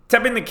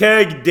Tapping the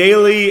Keg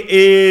Daily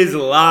is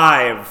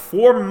live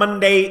for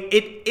Monday.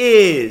 It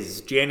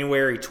is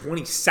January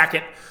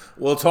 22nd.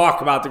 We'll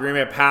talk about the Green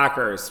Bay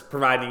Packers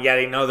providing yet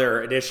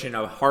another edition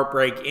of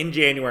Heartbreak in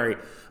January,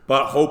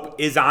 but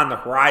hope is on the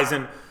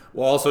horizon.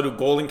 We'll also do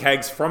Golden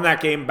Kegs from that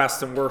game,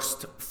 best and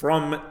worst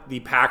from the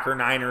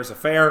Packer-Niners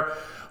affair.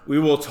 We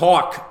will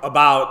talk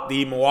about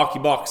the Milwaukee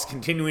Bucks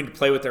continuing to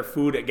play with their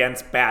food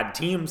against bad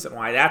teams and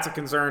why that's a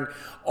concern.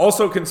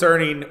 Also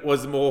concerning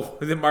was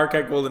the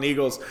Marquette Golden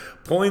Eagles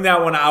pulling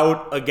that one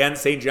out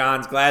against St.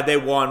 John's. Glad they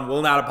won.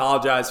 Will not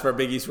apologize for a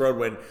Big East road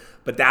win,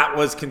 but that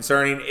was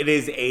concerning. It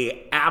is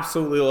a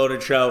absolutely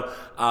loaded show.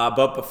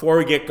 But before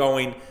we get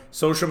going,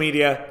 social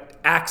media,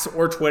 X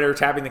or Twitter,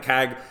 Tapping the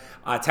Keg.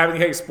 Tapping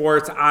the Keg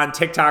Sports on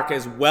TikTok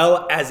as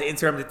well as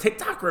Instagram. The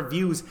TikTok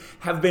reviews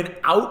have been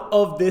out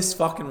of this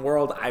fucking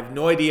world. I have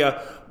no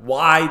idea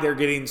why they're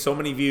getting so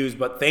many views,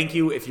 but thank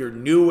you if you're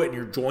new and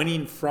you're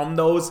joining from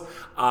those.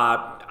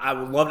 I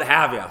would love to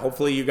have you.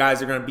 Hopefully you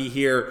guys are going to be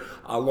here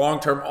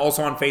long-term.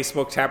 Also on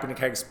Facebook, Tapping the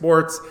Keg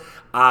Sports.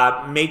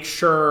 Make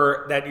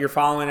sure that you're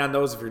following on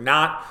those if you're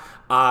not.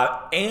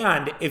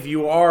 And if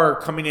you are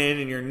coming in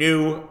and you're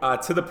new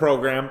to the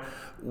program,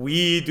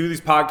 we do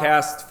these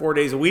podcasts 4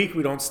 days a week.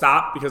 We don't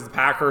stop because the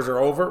Packers are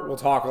over. We'll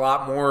talk a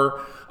lot more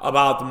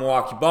about the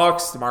Milwaukee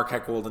Bucks, the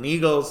Marquette Golden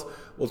Eagles.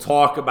 We'll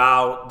talk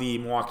about the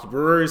Milwaukee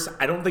Brewers.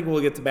 I don't think we'll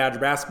get to Badger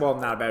basketball.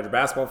 I'm not a Badger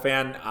basketball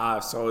fan,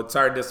 so it's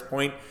hard to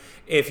disappoint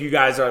if you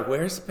guys are like,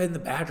 where's been the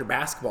Badger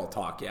basketball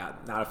talk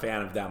yet? Not a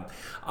fan of them.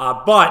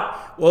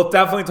 But we'll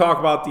definitely talk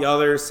about the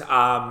others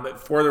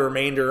for the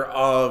remainder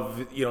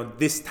of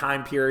this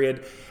time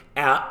period.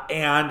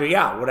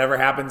 Whatever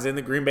happens in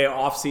the Green Bay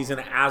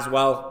offseason as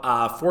well.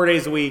 4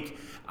 days a week.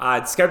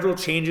 Schedule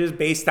changes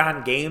based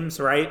on games,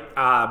 right?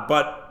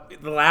 But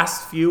the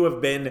last few have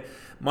been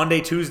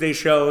Monday, Tuesday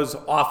shows,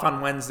 off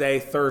on Wednesday,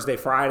 Thursday,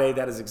 Friday.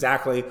 That is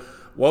exactly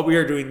what we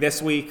are doing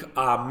this week.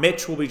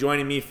 Mitch will be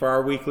joining me for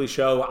our weekly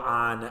show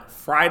on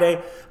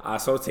Friday.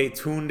 So stay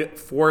tuned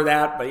for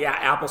that. But yeah,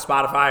 Apple,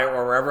 Spotify,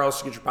 or wherever else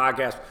you get your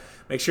podcast.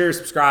 Make sure you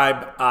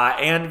subscribe,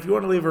 and if you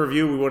want to leave a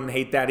review, we wouldn't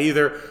hate that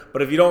either.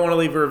 But if you don't want to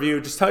leave a review,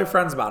 just tell your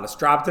friends about us.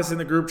 Drop this in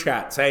the group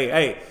chat. Say,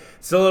 hey,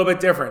 it's a little bit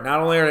different. Not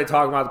only are they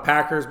talking about the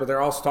Packers, but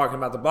they're also talking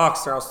about the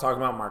Bucks. They're also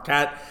talking about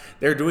Marquette.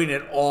 They're doing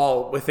it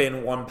all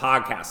within one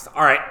podcast.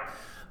 All right,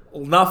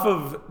 enough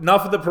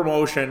of the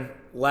promotion.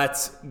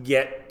 Let's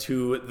get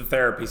to the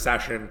therapy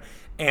session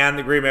and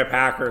the Green Bay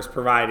Packers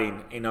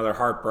providing another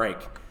heartbreak.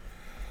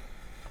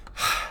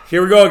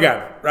 Here we go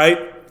again,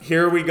 right?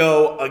 Here we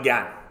go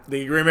again.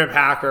 The Green Bay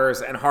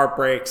Packers and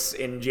heartbreaks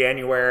in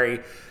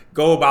January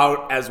go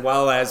about as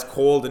well as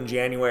cold in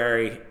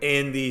January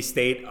in the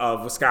state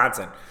of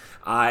Wisconsin.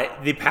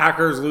 The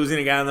Packers losing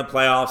again in the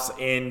playoffs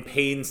in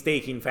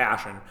painstaking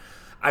fashion.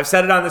 I've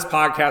said it on this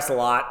podcast a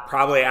lot,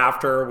 probably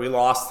after we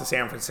lost to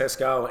San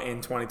Francisco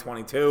in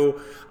 2022,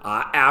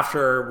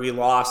 after we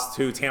lost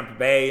to Tampa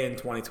Bay in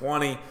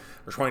 2020, or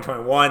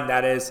 2021,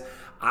 that is.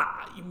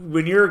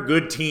 When you're a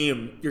good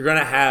team, you're going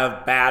to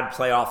have bad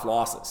playoff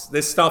losses.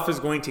 This stuff is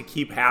going to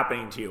keep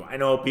happening to you. I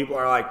know people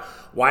are like,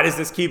 why does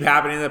this keep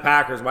happening to the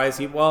Packers?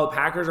 Well, the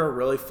Packers are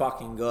really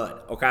fucking good,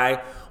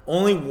 okay?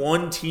 Only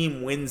one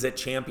team wins a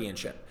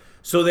championship.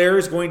 So there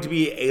is going to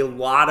be a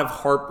lot of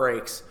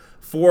heartbreaks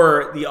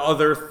for the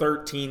other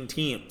 13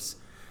 teams.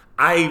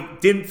 I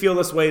didn't feel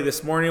this way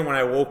this morning when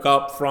I woke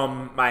up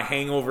from my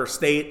hangover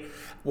state,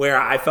 where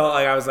I felt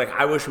like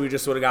I wish we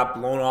just would have got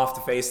blown off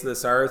the face of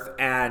this earth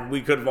and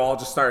we could have all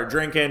just started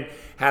drinking,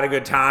 had a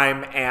good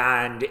time,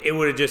 and it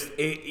would have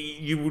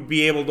you would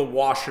be able to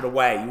wash it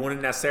away. You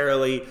wouldn't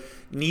necessarily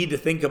need to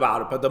think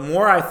about it. But the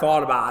more I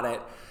thought about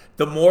it,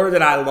 the more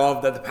that I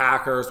loved that the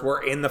Packers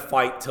were in the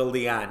fight till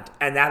the end,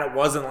 and that it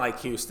wasn't like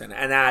Houston,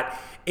 and that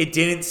it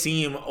didn't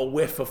seem a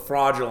whiff of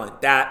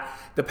fraudulent, that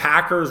the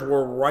Packers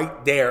were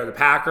right there. The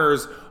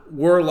Packers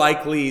were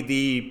likely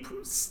the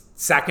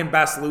second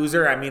best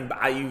loser. I mean,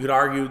 you could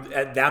argue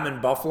at them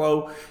in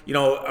Buffalo,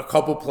 a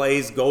couple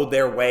plays go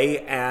their way,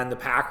 and the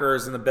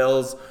Packers and the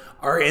Bills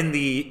are in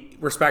the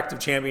respective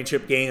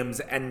championship games,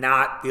 and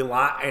not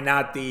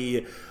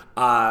the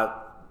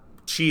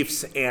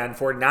Chiefs and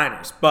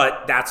 49ers.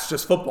 But that's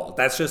just football.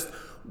 That's just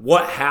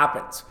what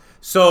happens.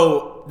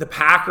 So the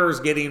Packers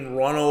getting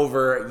run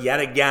over yet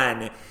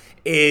again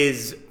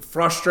is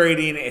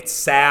frustrating. It's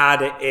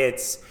sad.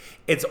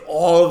 It's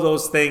all of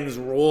those things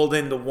rolled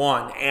into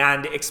one,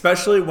 and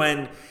especially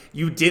when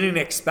you didn't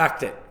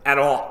expect it at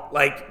all.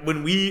 Like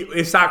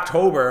it's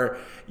October,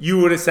 you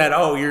would have said,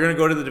 "Oh, you're going to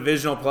go to the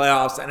divisional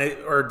playoffs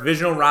or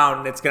divisional round,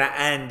 and it's going to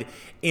end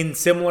in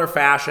similar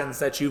fashions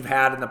that you've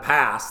had in the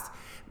past."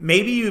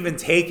 Maybe you even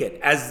take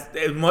it as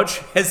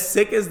much as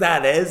sick as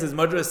that is, as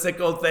much of a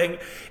sicko thing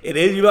it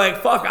is. You're like,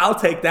 "Fuck, I'll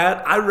take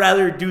that. I'd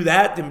rather do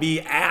that than be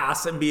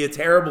ass and be a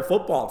terrible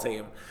football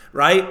team,"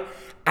 right?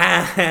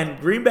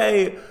 And Green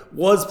Bay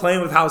was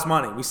playing with house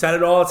money. We said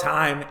it all the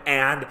time,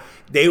 and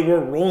they were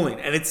rolling.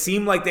 And it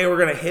seemed like they were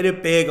going to hit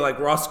it big like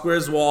Russ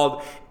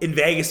Griswold in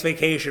Vegas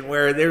Vacation,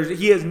 where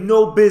he has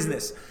no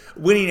business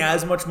winning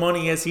as much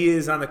money as he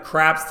is on the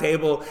craps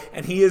table,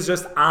 and he is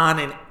just on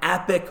an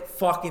epic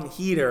fucking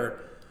heater.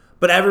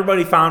 But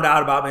everybody found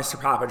out about Mr.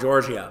 Papa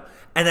Giorgio,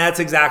 and that's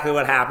exactly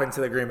what happened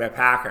to the Green Bay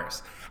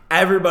Packers.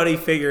 Everybody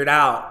figured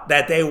out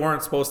that they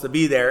weren't supposed to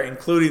be there,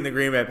 including the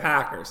Green Bay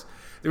Packers.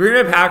 The Green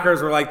Bay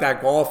Packers were like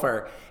that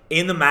golfer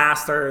in the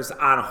Masters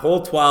on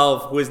hole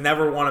 12 who has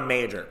never won a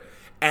major.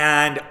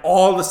 And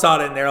all of a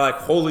sudden, they're like,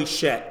 holy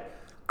shit,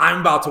 I'm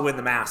about to win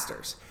the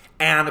Masters.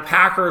 And the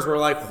Packers were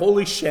like,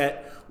 holy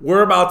shit,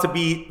 we're about to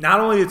beat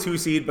not only the 2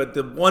 seed, but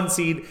the 1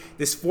 seed,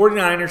 this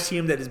 49ers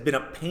team that has been a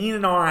pain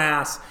in our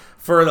ass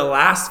for the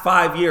last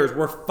 5 years.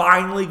 We're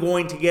finally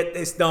going to get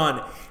this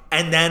done.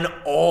 And then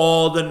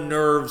all the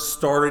nerves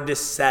started to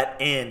set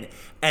in.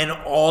 And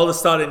all of a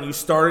sudden, you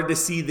started to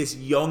see this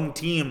young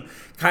team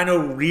kind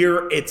of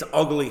rear its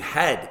ugly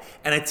head.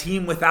 And a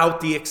team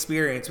without the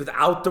experience,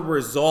 without the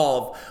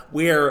resolve,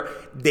 where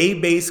they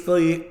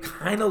basically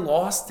kind of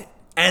lost it.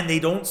 And they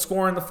don't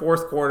score in the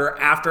fourth quarter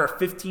after a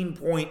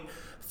 15-point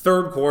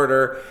third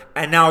quarter.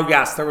 And now,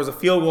 yes, there was a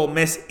field goal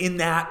miss in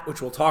that,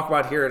 which we'll talk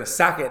about here in a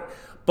second.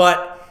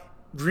 But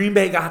Green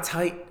Bay got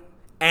tight.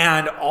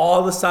 And all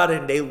of a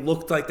sudden, they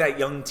looked like that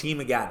young team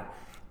again.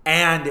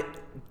 And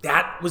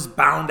that was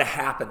bound to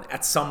happen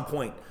at some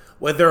point.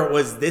 Whether it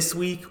was this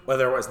week,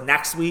 whether it was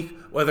next week,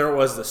 whether it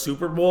was the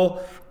Super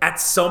Bowl, at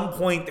some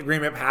point the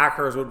Green Bay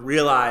Packers would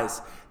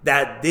realize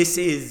that this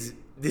is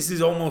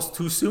almost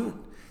too soon.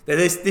 That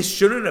this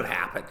shouldn't have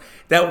happened.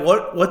 That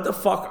what the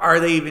fuck are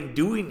they even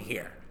doing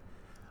here?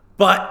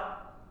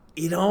 But,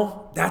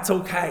 that's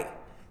okay.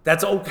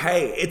 That's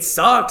okay. It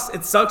sucks.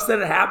 It sucks that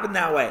it happened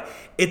that way.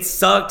 It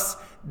sucks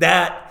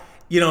that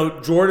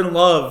Jordan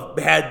Love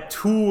had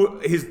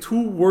his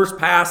 2 worst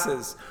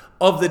passes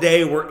of the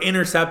day were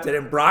intercepted,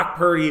 and Brock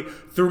Purdy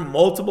threw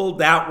multiple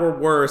that were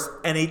worse,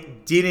 and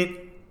it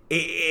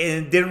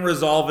didn't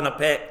resolve in a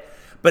pick.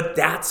 But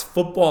that's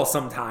football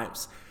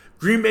sometimes.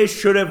 Green Bay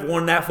should have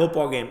won that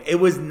football game. It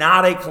was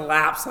not a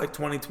collapse like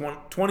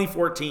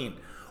 2014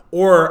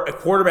 or a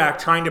quarterback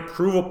trying to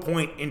prove a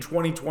point in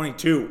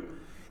 2022.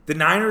 The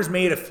Niners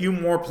made a few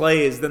more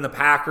plays than the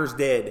Packers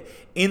did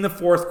in the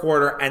fourth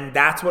quarter, and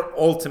that's what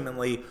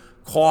ultimately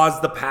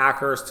caused the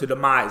Packers to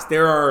demise.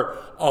 There are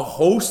a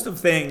host of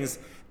things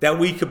that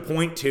we could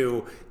point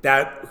to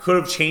that could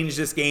have changed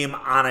this game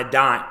on a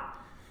dime.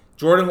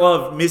 Jordan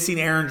Love missing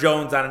Aaron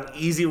Jones on an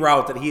easy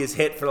route that he has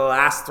hit for the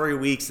last 3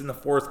 weeks in the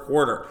fourth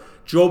quarter.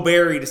 Joe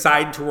Barry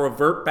deciding to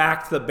revert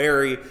back to the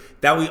Barry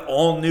that we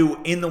all knew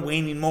in the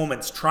waning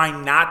moments,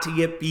 trying not to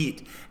get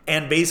beat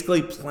and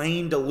basically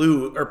playing to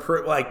lose or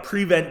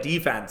prevent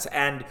defense.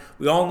 And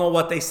we all know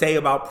what they say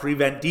about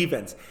prevent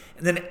defense.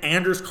 And then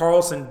Anders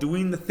Carlson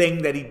doing the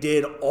thing that he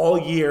did all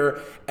year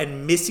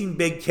and missing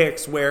big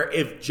kicks where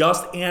if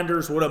just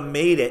Anders would have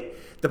made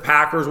it, the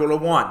Packers would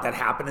have won. That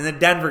happened in the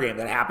Denver game.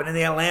 That happened in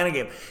the Atlanta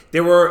game.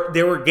 There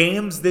were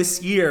games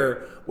this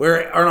year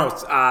where,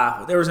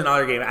 there was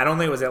another game. I don't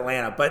think it was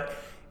Atlanta, but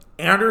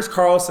Anders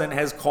Carlson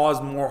has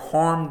caused more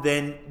harm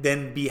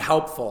than be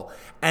helpful.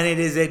 And it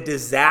is a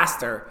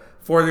disaster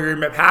for the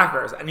Green Bay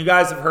Packers. And you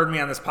guys have heard me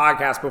on this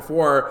podcast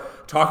before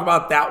talk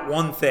about that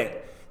one thing.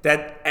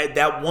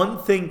 That one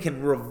thing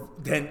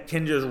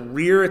can just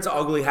rear its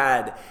ugly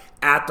head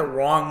at the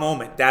wrong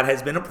moment. That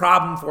has been a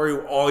problem for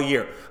you all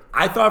year.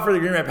 I thought for the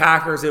Green Bay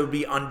Packers, it would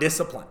be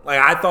undisciplined.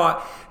 I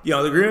thought,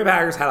 the Green Bay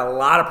Packers had a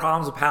lot of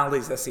problems with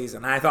penalties this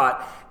season. And I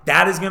thought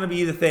that is going to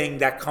be the thing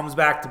that comes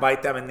back to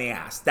bite them in the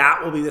ass.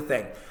 That will be the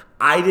thing.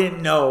 I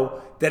didn't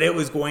know that it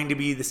was going to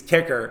be this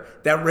kicker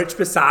that Rich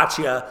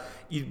Bisaccia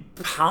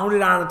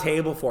pounded on the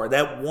table for,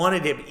 that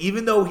wanted him.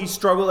 Even though he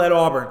struggled at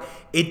Auburn,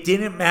 it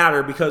didn't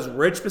matter because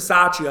Rich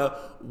Bisaccia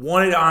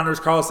wanted Anders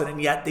Carlson,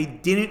 and yet they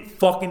didn't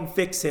fucking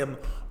fix him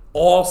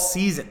all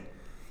season.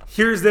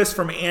 Here's this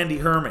from Andy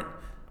Herman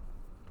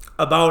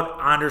about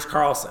Anders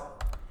Carlson.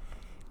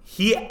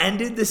 He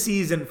ended the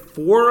season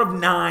 4 of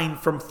 9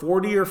 from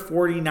 40 to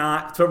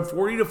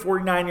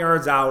 49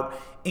 yards out,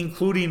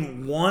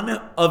 including one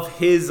of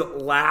his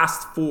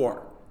last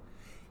 4.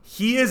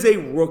 He is a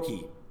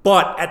rookie,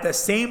 but at the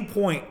same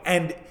point,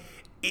 and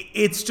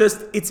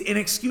it's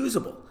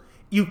inexcusable.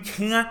 You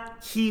can't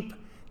keep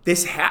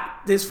this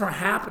from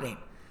happening.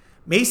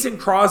 Mason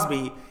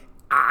Crosby,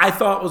 I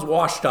thought was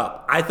washed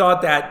up. I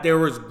thought that there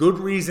was good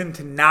reason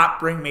to not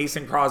bring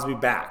Mason Crosby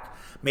back.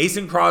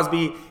 Mason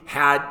Crosby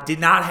did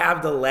not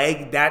have the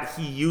leg that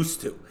he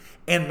used to.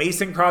 And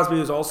Mason Crosby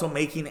was also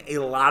making a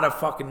lot of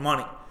fucking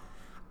money.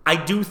 I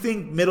do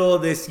think middle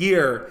of this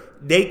year,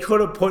 they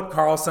could have put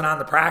Carlson on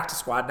the practice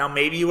squad. Now,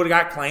 maybe you would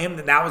have got claimed,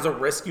 and that was a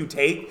risk you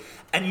take,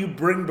 and you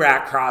bring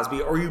back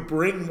Crosby, or you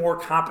bring more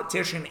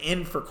competition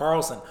in for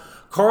Carlson.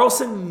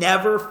 Carlson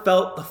never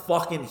felt the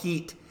fucking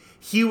heat.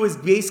 He was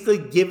basically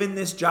given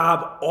this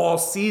job all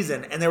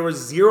season, and there was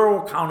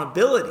zero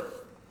accountability.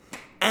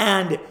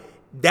 And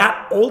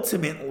that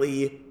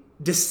ultimately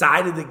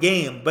decided the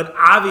game. But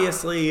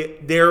obviously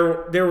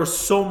there was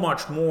so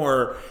much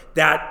more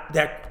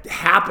that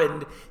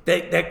happened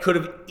that could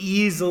have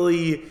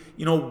easily,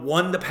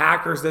 won the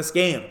Packers this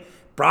game.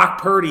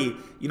 Brock Purdy,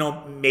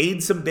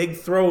 made some big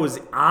throws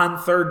on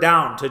third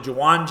down to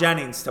Juwan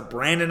Jennings, to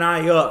Brandon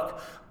Ayuk.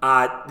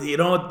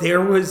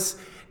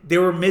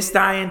 There were missed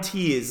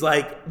INTs.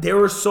 Like, there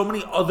were so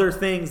many other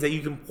things that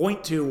you can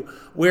point to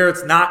where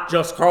it's not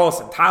just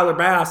Carlson. Tyler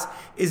Bass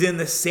is in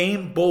the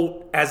same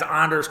boat as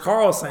Anders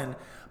Carlson,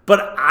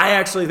 but I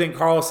actually think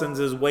Carlson's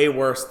is way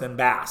worse than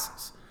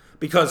Bass's,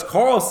 because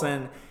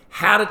Carlson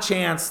had a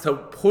chance to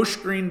push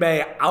Green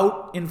Bay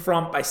out in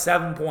front by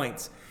 7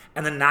 points,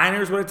 and the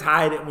Niners would have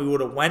tied it, and we would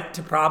have went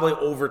to probably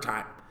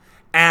overtime.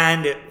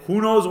 And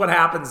who knows what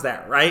happens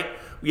there, right?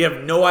 We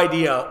have no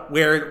idea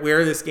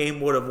where this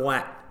game would have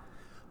went.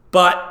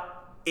 But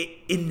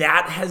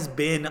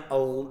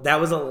that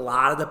was a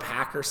lot of the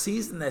Packers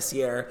season this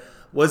year,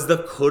 was the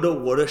coulda,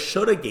 woulda,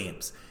 shoulda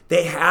games.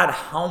 They had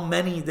how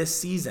many this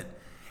season?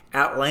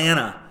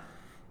 Atlanta,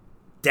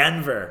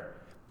 Denver,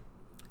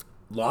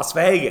 Las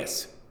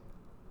Vegas,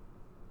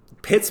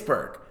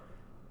 Pittsburgh.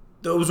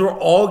 Those were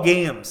all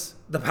games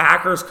the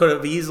Packers could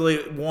have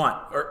easily won.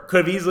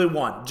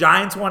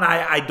 Giants won,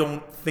 I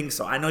don't think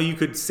so. I know you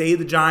could say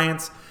the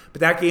Giants, but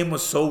that game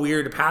was so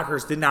weird. The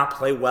Packers did not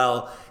play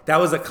well.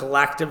 That was a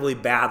collectively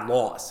bad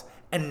loss.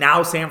 And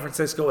now San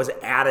Francisco is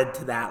added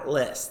to that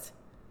list.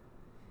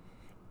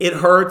 It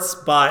hurts,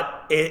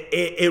 but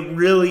it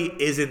really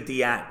isn't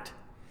the end.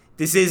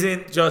 This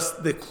isn't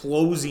just the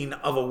closing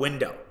of a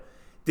window.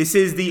 This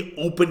is the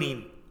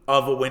opening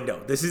of a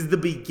window. This is the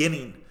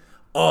beginning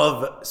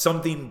of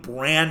something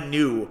brand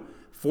new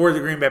for the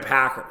Green Bay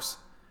Packers.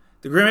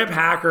 The Green Bay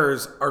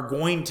Packers are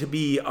going to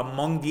be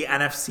among the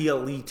NFC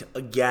elite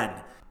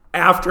again.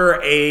 After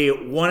a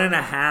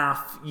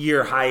 1.5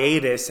 year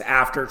hiatus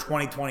after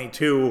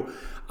 2022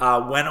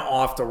 went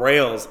off the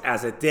rails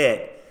as it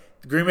did,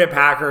 the Green Bay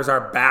Packers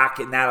are back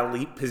in that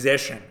elite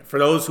position. For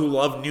those who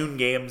love noon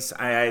games,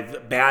 I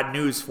have bad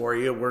news for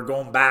you. We're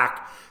going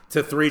back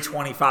to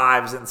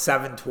 325s and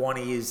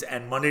 720s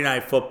and Monday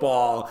Night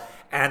Football,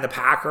 and the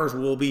Packers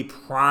will be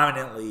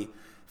prominently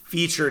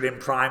featured in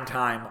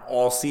primetime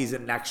all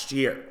season next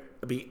year.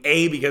 It'll be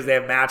A, because they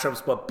have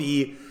matchups, but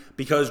B,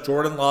 because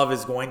Jordan Love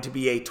is going to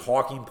be a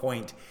talking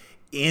point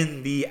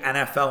in the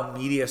NFL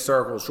media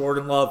circles.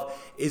 Jordan Love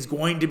is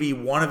going to be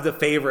one of the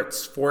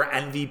favorites for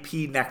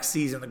MVP next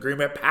season. The Green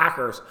Bay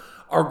Packers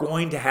are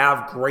going to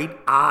have great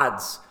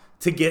odds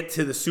to get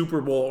to the Super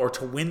Bowl or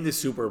to win the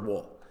Super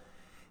Bowl.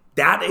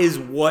 That is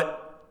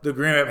what the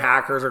Green Bay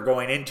Packers are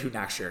going into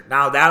next year.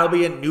 Now, that'll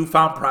be a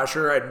newfound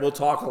pressure, and we'll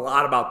talk a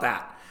lot about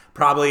that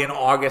probably in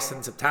August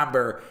and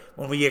September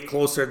when we get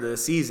closer to the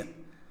season.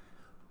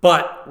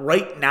 But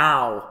right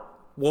now,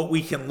 what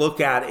we can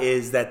look at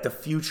is that the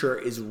future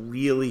is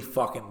really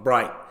fucking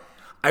bright.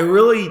 I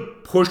really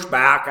push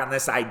back on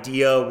this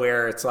idea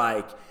where it's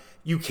like,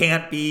 you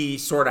can't be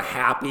sort of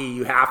happy.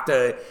 You have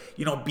to,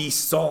 be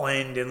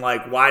sullen and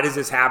like, why does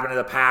this happen to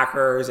the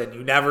Packers? And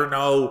you never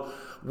know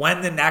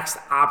when the next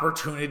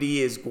opportunity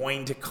is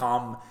going to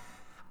come.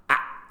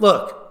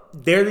 Look,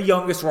 they're the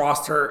youngest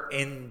roster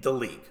in the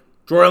league.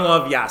 Jordan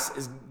Love,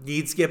 yes,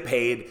 needs to get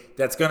paid.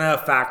 That's going to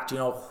affect,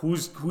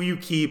 who you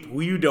keep, who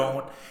you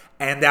don't,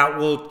 and that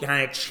will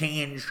kind of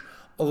change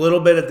a little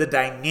bit of the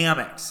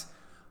dynamics.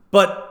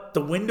 But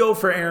the window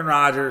for Aaron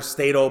Rodgers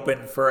stayed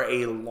open for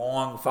a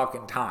long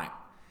fucking time.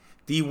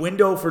 The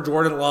window for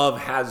Jordan Love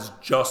has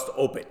just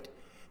opened.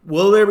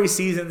 Will there be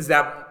seasons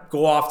that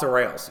go off the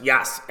rails?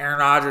 Yes, Aaron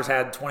Rodgers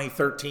had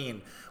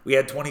 2013. We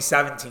had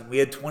 2017. We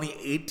had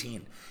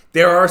 2018.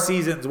 There are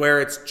seasons where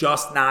it's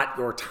just not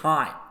your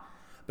time.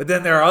 But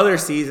then there are other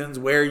seasons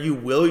where you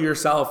will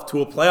yourself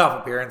to a playoff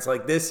appearance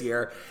like this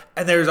year.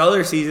 And there's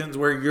other seasons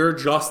where you're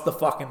just the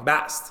fucking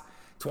best.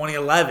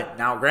 2011.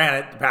 Now,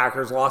 granted, the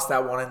Packers lost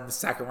that one in the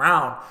second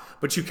round,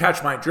 but you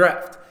catch my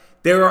drift.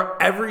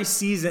 Every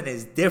season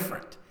is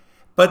different.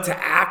 But to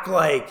act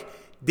like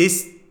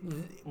this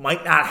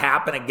might not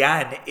happen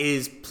again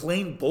is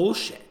plain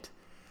bullshit.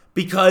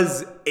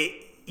 Because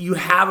you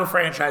have a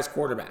franchise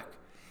quarterback.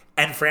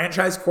 And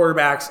franchise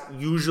quarterbacks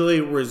usually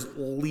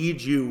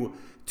lead you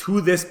to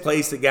this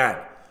place again.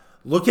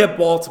 Look at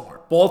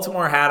Baltimore.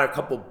 Baltimore had a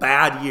couple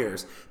bad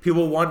years.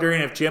 People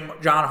wondering if John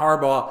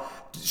Harbaugh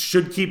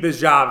should keep his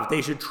job, if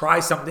they should try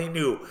something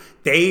new.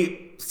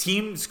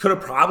 Teams could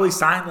have probably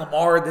signed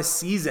Lamar this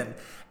season,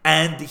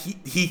 and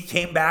he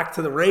came back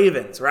to the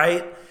Ravens,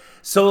 right?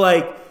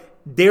 So,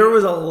 there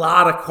was a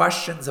lot of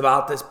questions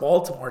about this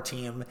Baltimore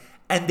team,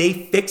 and they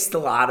fixed a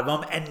lot of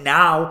them. And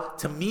now,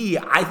 to me,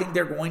 I think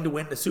they're going to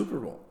win the Super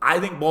Bowl. I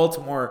think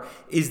Baltimore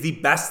is the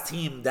best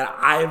team that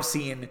I have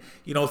seen,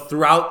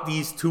 throughout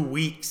these 2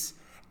 weeks.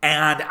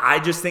 And I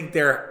just think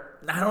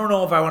I don't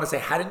know if I want to say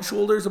head and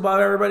shoulders above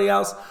everybody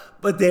else,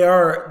 but they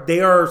are,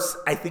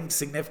 I think,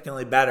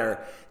 significantly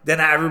better than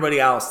everybody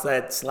else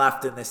that's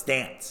left in this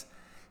dance.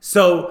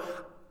 So,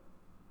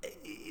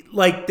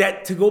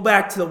 that, to go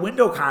back to the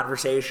window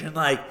conversation,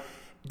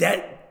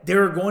 that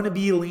there are going to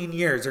be lean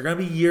years. There are going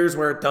to be years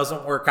where it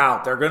doesn't work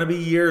out. There are going to be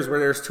years where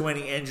there's too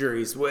many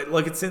injuries.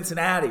 Look at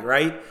Cincinnati,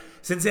 right?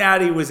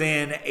 Cincinnati was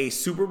in a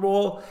Super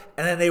Bowl,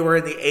 and then they were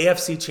in the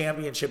AFC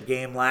Championship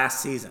game last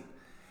season.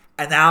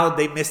 And now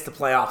they missed the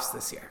playoffs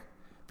this year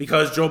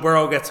because Joe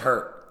Burrow gets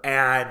hurt.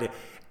 And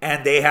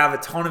they have a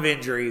ton of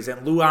injuries.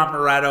 And Lou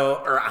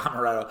Amaretto,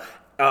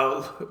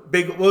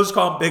 we'll just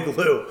call him Big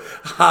Lou.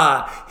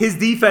 His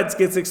defense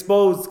gets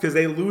exposed because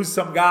they lose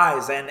some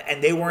guys,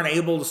 and they weren't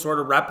able to sort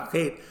of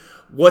replicate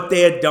what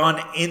they had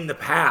done in the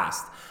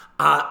past.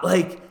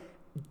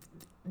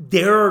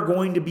 There are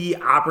going to be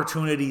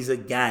opportunities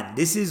again.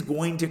 This is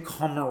going to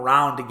come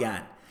around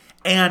again.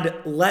 And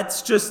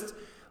let's just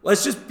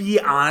be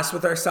honest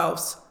with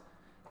ourselves.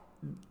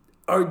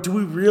 Or do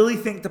we really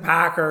think the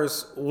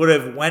Packers would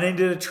have went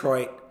into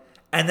Detroit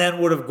and then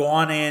would have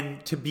gone in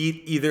to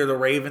beat either the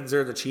Ravens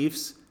or the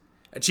Chiefs?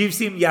 A Chiefs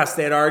team, yes,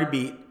 they had already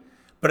beat,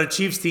 but a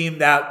Chiefs team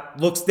that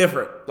looks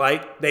different.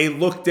 They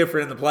look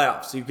different in the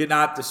playoffs. You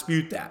cannot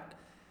dispute that.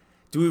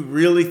 Do we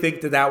really think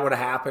that would have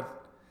happened?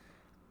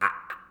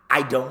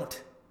 I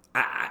don't.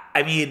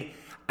 I mean,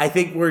 I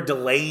think we're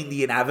delaying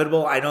the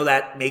inevitable. I know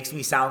that makes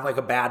me sound like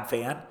a bad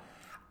fan.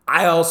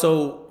 I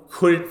also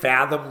couldn't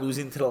fathom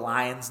losing to the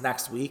Lions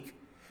next week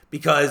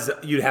because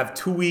you'd have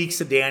 2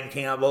 weeks of Dan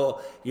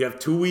Campbell. You have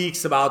 2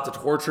 weeks about the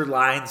tortured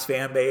Lions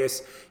fan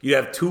base. You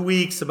have 2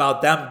 weeks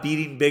about them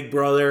beating Big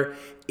Brother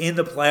in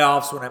the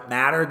playoffs when it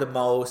mattered the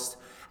most.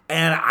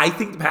 And I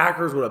think the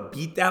Packers would have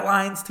beat that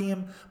Lions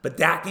team, but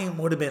that game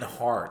would have been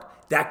hard.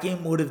 That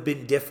game would have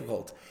been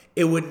difficult.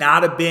 It would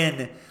not have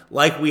been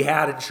like we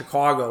had in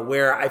Chicago,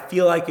 where I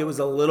feel like it was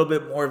a little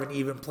bit more of an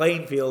even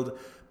playing field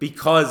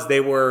because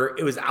it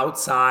was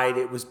outside,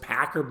 it was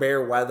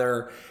Packer-Bear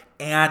weather,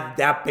 and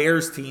that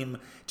Bears team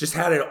just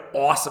had an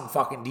awesome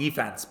fucking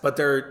defense, but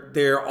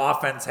their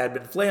offense had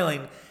been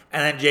flailing,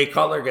 and then Jay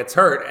Cutler gets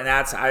hurt, and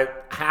that's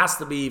has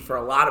to be, for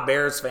a lot of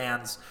Bears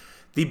fans,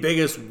 the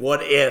biggest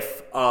what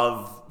if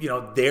of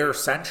their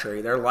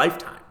century, their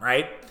lifetime,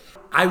 right?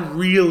 I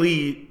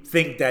really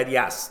think that,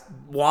 yes,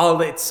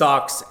 while it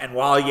sucks and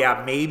while,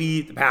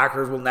 maybe the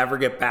Packers will never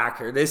get back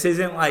here, this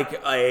isn't like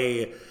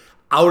a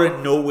out of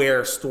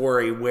nowhere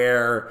story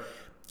where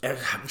I'm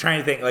trying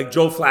to think, like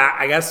Joe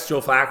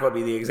Flacco would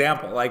be the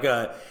example. Like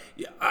a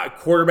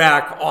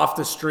quarterback off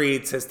the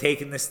streets has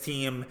taken this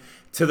team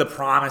to the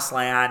promised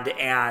land,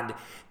 and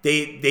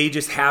they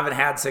just haven't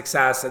had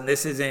success, and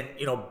this isn't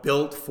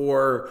built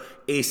for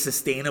a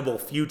sustainable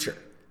future.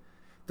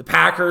 The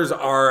Packers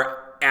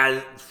are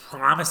as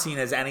promising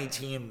as any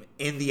team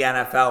in the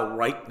NFL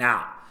right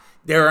now.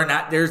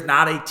 There's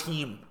not a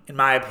team, in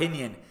my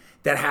opinion,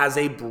 that has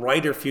a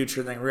brighter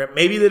future than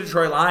maybe the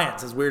Detroit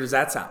Lions, as weird as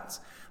that sounds.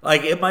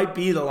 Like, it might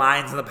be the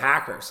Lions and the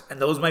Packers, and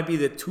those might be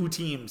the two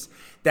teams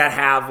that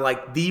have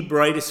like the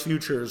brightest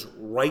futures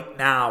right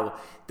now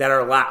that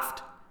are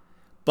left.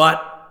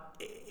 But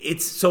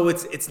it's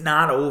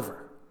not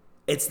over.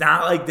 It's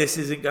not like this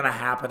isn't going to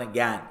happen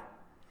again.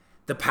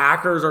 The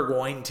Packers are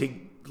going to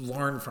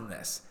learn from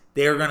this.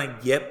 They are going to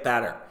get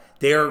better.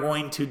 They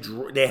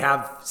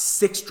have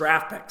 6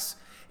 draft picks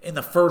in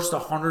the first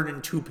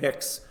 102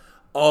 picks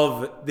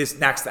of this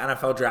next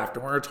NFL draft.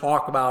 And we're going to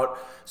talk about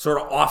sort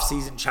of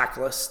off-season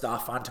checklist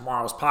stuff on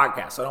tomorrow's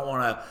podcast. I don't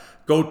want to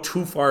go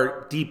too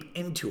far deep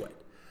into it.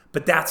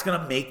 But that's going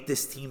to make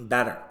this team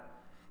better.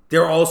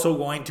 They're also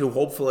going to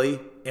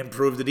hopefully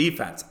improve the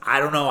defense. I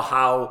don't know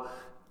how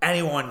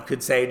anyone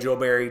could say Joe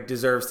Barry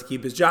deserves to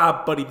keep his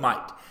job, but he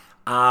might.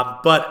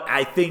 But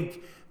I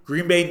think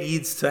Green Bay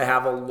needs to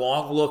have a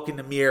long look in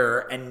the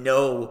mirror and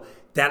know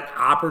that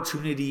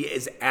opportunity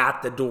is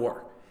at the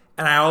door.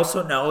 And I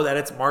also know that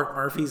it's Mark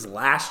Murphy's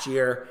last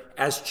year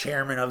as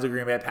chairman of the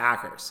Green Bay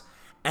Packers.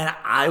 And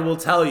I will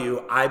tell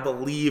you, I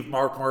believe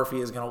Mark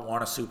Murphy is going to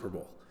win a Super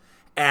Bowl.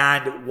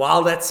 And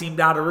while that seemed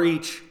out of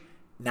reach,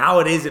 now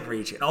it is in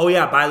reach. And oh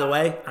yeah, by the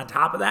way, on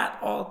top of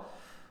that,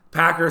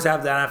 Packers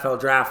have the NFL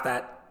draft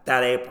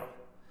that April.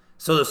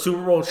 So the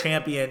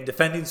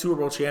defending Super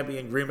Bowl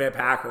champion Green Bay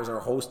Packers are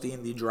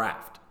hosting the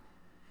draft.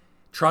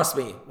 Trust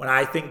me, when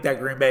I think that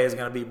Green Bay is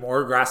going to be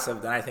more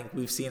aggressive than I think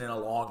we've seen in a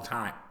long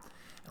time.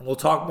 And we'll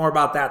talk more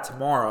about that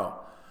tomorrow.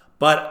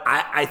 But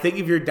I think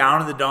if you're down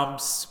in the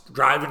dumps,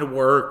 driving to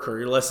work, or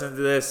you're listening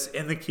to this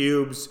in the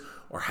cubes,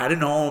 or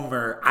heading home,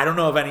 or I don't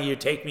know if any of you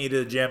take me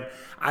to the gym.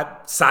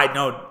 Side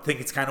note, think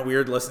it's kind of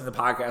weird listening to the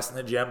podcast in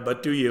the gym,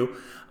 but do you.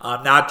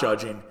 I'm not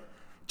judging.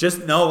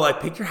 Just know,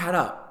 pick your head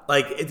up.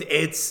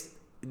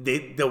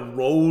 The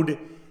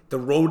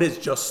road has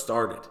just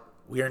started.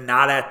 We are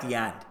not at the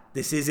end.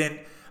 This isn't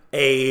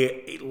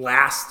a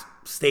last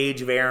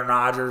stage of Aaron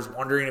Rodgers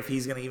wondering if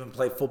he's going to even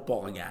play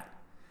football again.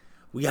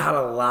 We got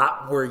a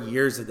lot more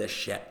years of this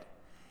shit.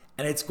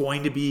 And it's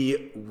going to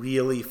be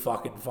really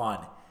fucking fun.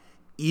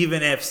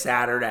 Even if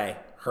Saturday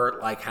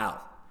hurt like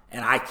hell.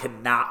 And I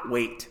cannot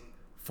wait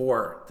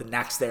for the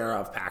next era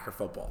of Packer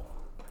football.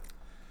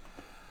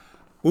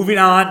 Moving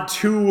on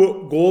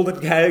to Golden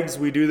Kegs.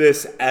 We do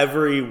this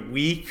every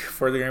week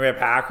for the Green Bay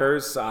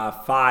Packers.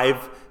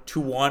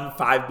 5-1,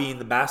 5 being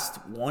the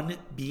best, 1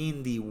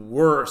 being the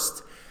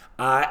worst.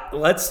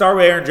 Let's start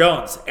with Aaron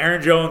Jones.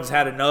 Aaron Jones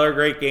had another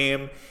great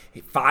game.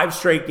 5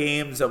 straight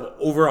games of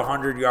over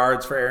 100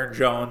 yards for Aaron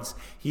Jones.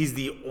 He's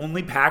the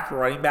only Packer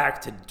running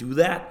back to do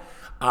that.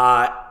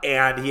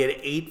 And he had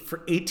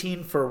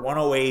 18 for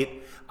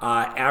 108,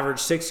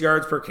 averaged 6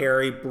 yards per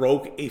carry,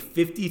 broke a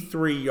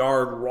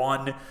 53-yard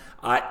run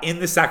in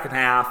the second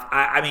half.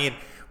 I mean,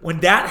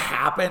 when that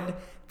happened,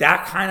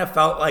 that kind of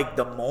felt like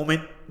the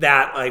moment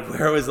that, like,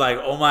 where it was like,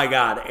 oh my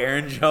God,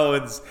 Aaron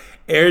Jones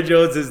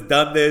has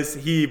done this.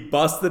 He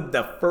busted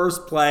the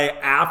first play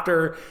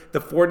after the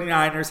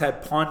 49ers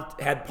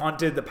had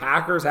punted. The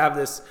Packers have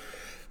this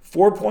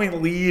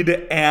 4-point lead,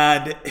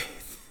 and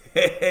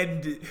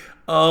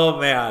oh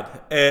man,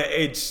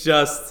 it's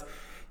just,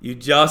 you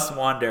just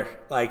wonder,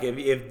 like,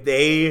 if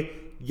they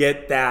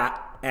get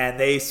that and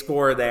they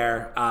score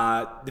there,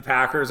 the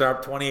Packers are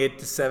up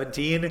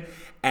 28-17,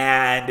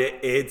 and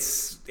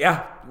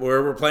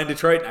we're playing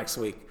Detroit next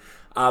week.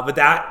 But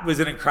that was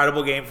an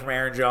incredible game from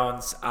Aaron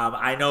Jones.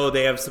 I know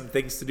they have some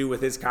things to do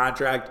with his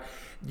contract.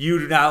 You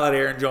do not let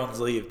Aaron Jones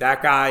leave.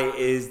 That guy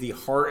is the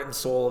heart and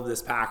soul of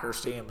this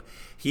Packers team.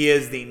 He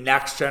is the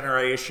next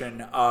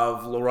generation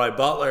of Leroy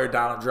Butler,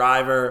 Donald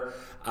Driver.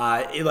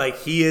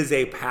 He is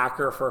a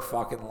Packer for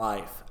fucking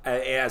life,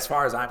 as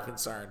far as I'm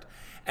concerned.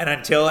 And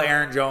until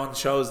Aaron Jones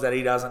shows that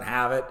he doesn't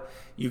have it,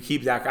 you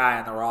keep that guy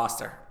on the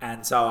roster.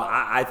 And so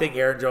I think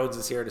Aaron Jones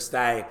is here to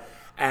stay.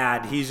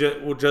 And he's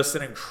just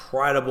an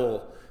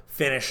incredible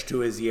finish to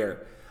his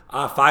year.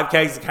 5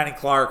 kegs to Kenny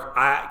Clark.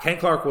 Kenny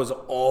Clark was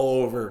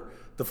all over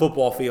the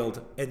football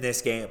field in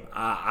this game.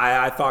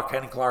 I thought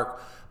Kenny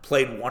Clark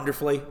played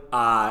wonderfully.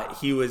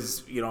 He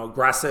was,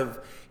 aggressive,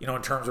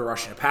 in terms of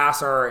rushing a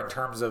passer, in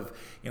terms of,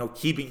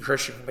 keeping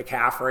Christian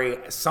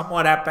McCaffrey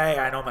somewhat at bay.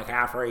 I know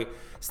McCaffrey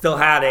still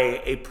had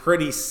a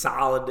pretty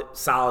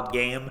solid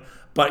game,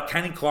 but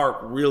Kenny Clark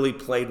really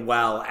played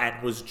well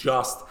and was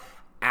just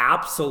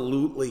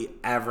absolutely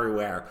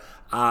everywhere.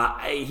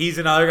 He's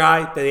another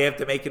guy that they have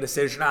to make a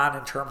decision on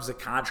in terms of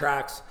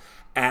contracts.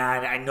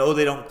 And I know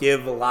they don't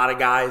give a lot of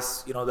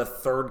guys, the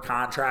third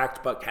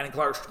contract, but Kenny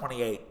Clark's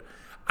 28.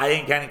 I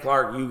think Kenny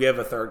Clark, you give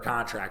a third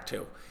contract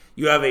to.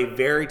 You have a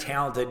very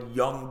talented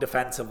young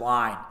defensive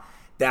line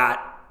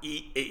that,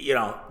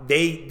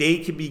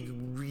 they can be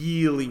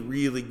really,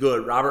 really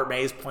good. Robert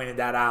Mays pointed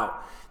that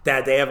out,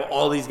 that they have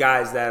all these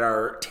guys that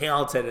are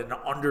talented and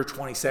under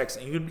 26.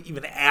 And you can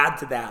even add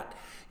to that,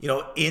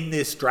 in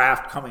this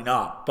draft coming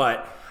up.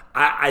 But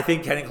I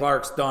think Kenny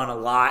Clark's done a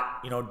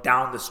lot,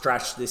 down the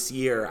stretch this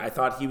year. I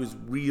thought he was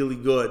really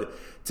good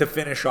to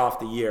finish off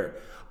the year.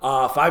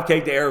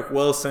 5K to Eric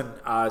Wilson,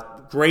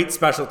 great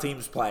special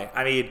teams play.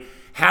 I mean,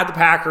 had the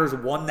Packers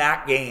won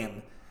that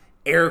game,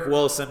 Eric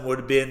Wilson would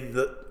have been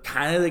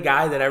the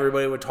guy that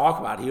everybody would talk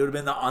about. He would have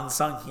been the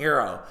unsung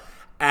hero.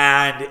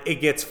 And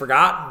it gets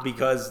forgotten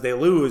because they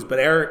lose. But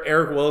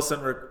Eric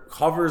Wilson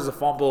recovers a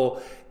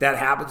fumble that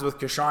happens with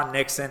Keshawn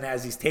Nixon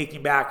as he's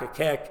taking back a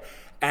kick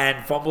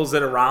and fumbles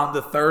it around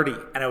the 30.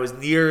 And it was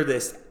near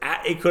this.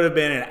 It could have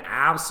been an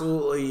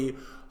absolutely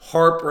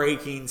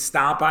heartbreaking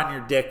stomp on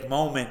your dick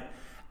moment.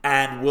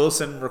 And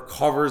Wilson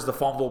recovers the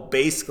fumble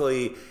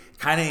basically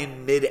kind of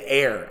in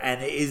midair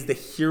and is the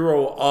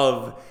hero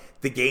of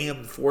the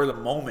game for the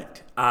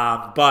moment.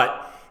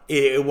 But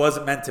it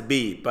wasn't meant to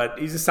be. But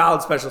he's a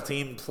solid special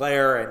team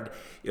player. And,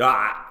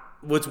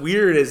 what's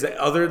weird is that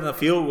other than the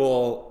field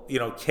goal,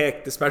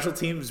 kick, the special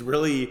teams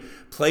really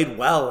played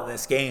well in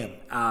this game.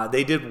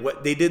 They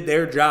did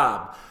their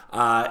job,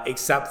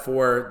 except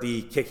for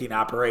the kicking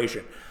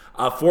operation.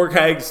 4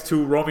 kegs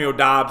to Romeo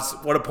Doubs.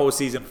 What a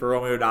postseason for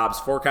Romeo Doubs.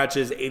 4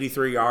 catches,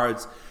 83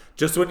 yards.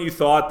 Just when you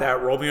thought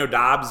that Romeo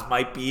Doubs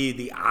might be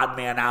the odd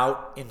man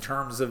out in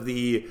terms of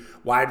the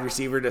wide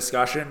receiver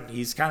discussion,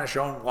 he's kind of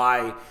shown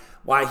why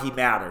he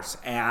matters.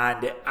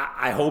 And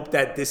I hope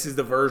that this is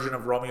the version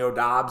of Romeo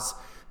Doubs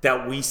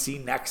that we see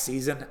next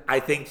season. I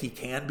think he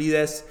can be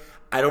this.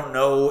 I don't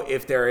know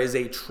if there is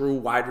a true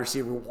wide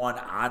receiver 1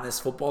 on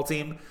this football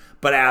team,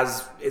 but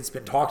as it's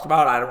been talked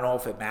about, I don't know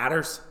if it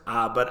matters.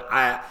 But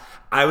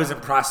I was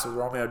impressed with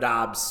Romeo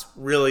Doubs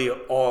really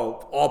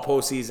all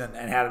postseason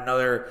and had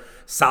another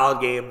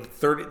solid game.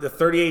 The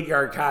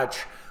 38-yard catch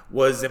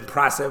was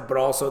impressive, but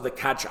also the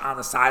catch on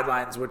the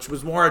sidelines, which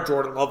was more a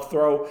Jordan Love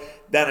throw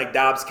than a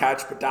Doubs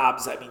catch. But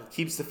Doubs,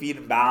 keeps the feet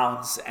in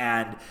bounds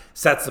and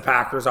sets the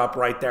Packers up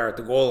right there at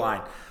the goal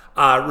line.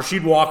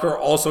 Rasheed Walker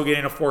also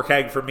getting a 4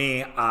 keg for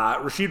me.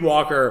 Rasheed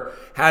Walker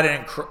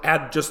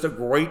had just a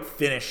great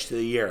finish to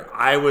the year.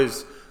 I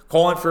was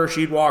calling for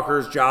Rasheed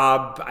Walker's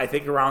job, I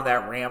think around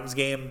that Rams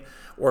game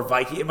or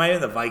Viking. It might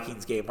have been the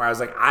Vikings game where I was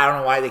like, I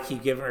don't know why they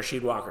keep giving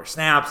Rasheed Walker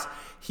snaps.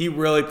 He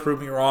really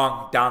proved me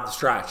wrong down the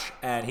stretch,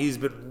 and he's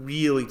been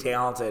really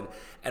talented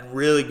and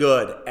really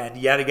good. And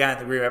yet again,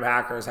 the Green Bay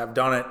Packers have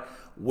done it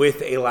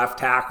with a left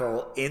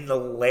tackle in the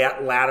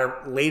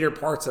later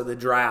parts of the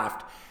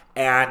draft.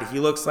 And he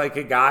looks like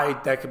a guy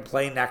that can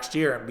play next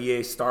year and be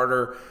a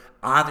starter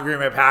on the Green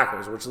Bay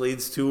Packers, which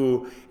leads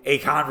to a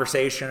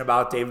conversation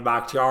about David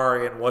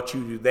Bakhtiari and what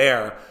you do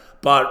there.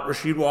 But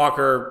Rasheed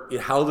Walker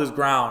held his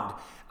ground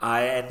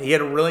And he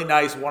had a really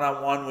nice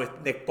one-on-one with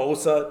Nick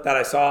Bosa that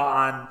I saw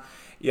on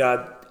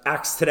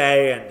X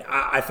today. And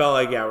I felt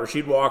like,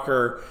 Rasheed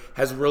Walker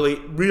has really,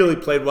 really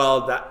played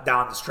well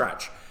down the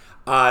stretch.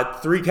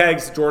 3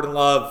 kegs, Jordan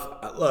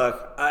Love.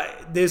 Look,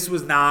 this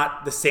was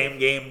not the same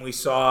game we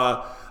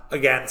saw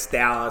against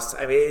Dallas.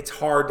 I mean, it's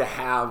hard to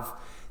have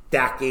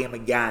that game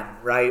again,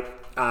 right?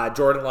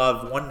 Jordan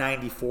Love,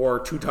 194,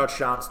 2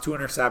 touchdowns, 2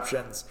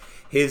 interceptions.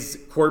 His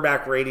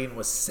quarterback rating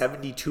was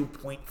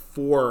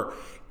 72.4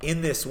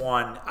 in this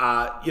one.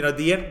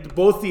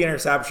 Both the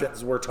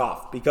interceptions were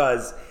tough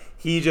because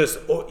he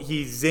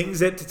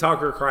zings it to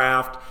Tucker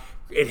Kraft.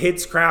 It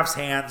hits Kraft's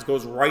hands,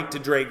 goes right to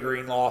Dre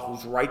Greenlaw,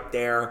 who's right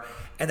there,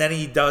 and then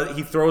he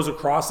throws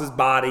across his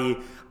body,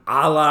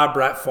 a la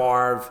Brett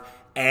Favre,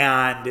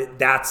 and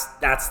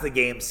that's the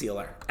game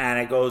sealer. And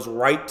it goes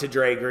right to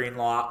Dre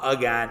Greenlaw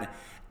again,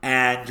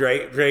 and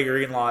Dre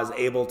Greenlaw is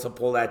able to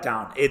pull that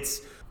down.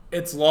 It's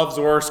Love's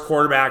worst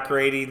quarterback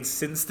rating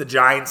since the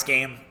Giants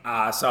game.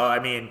 So I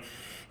mean,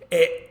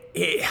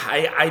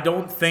 I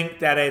don't think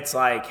that it's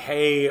like,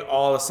 hey,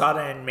 all of a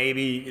sudden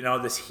maybe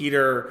this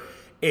heater.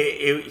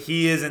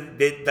 He isn't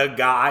the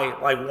guy.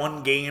 Like,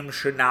 one game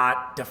should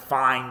not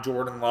define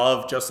Jordan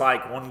Love, just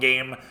like one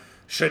game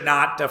should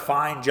not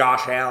define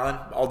Josh Allen.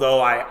 Although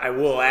I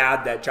will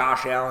add that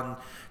Josh Allen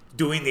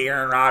doing the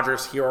Aaron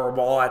Rodgers hero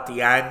ball at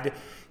the end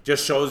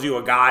just shows you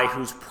a guy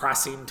who's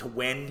pressing to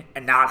win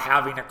and not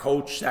having a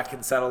coach that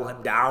can settle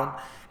him down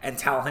and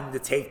tell him to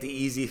take the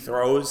easy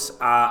throws.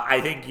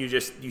 I think you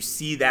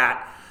see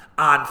that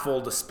on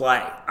full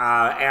display.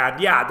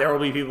 There will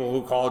be people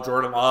who call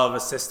Jordan Love a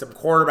system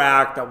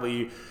quarterback. There'll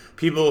be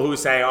people who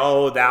say,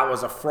 oh, that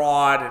was a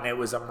fraud and it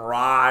was a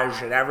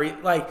mirage and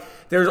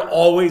there's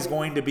always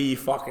going to be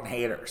fucking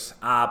haters.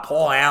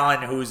 Paul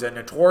Allen, who's a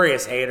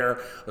notorious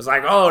hater, was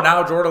like, oh,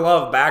 now Jordan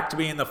Love back to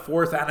being the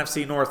 4th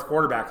NFC North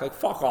quarterback. Like,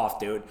 fuck off,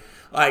 dude.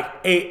 Like,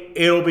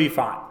 it'll be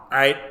fine,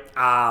 right?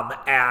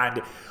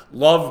 And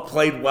Love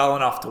played well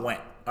enough to win,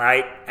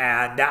 right?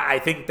 And I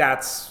think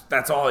that's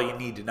all you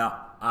need to know.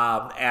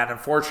 And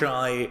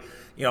unfortunately,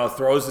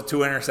 throws the 2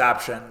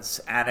 interceptions.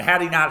 And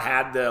had he not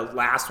had the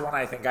last one,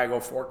 I think I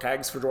go 4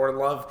 kegs for Jordan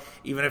Love,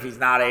 even if he's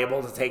not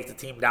able to take the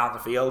team down the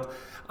field.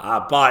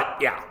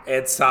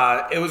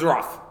 It was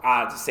rough,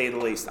 to say the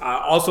least.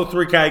 Also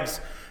 3 kegs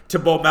to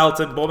Bo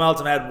Melton. Bo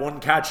Melton had 1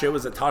 catch. It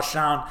was a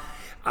touchdown.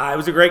 It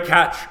was a great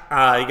catch.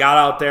 He got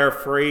out there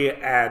free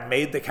and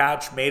made the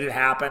catch, made it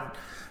happen.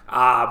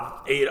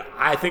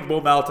 I think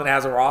Bo Melton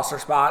has a roster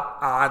spot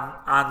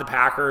on the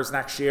Packers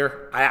next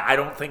year. I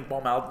don't think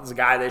Bo Melton's a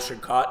guy they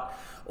should cut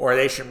or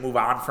they should move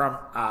on from.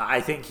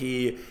 I think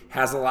he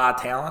has a lot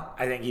of talent.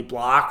 I think he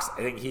blocks.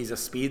 I think he's a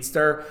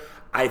speedster.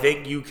 I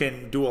think you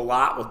can do a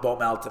lot with Bo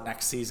Melton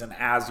next season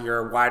as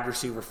your wide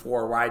receiver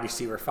 4, wide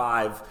receiver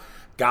 5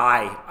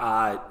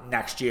 guy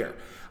next year.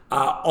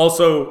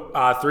 Also,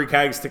 3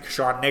 kegs to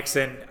Keshaun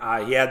Nixon.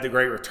 He had the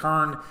great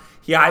return.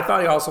 Yeah, I thought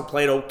he also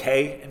played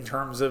okay in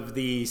terms of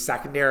the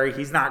secondary.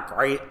 He's not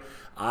great,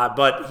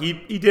 but he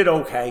did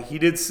okay. He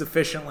did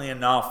sufficiently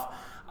enough.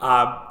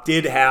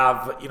 Did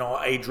have,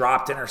 a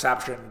dropped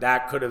interception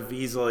that could have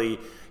easily,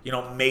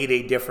 made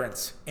a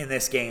difference in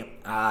this game.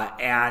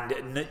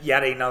 And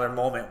yet another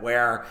moment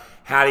where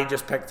had he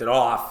just picked it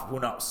off, who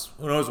knows?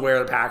 Who knows where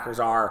the Packers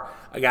are?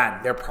 Again,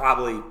 they're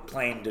probably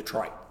playing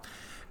Detroit.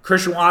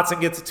 Christian Watson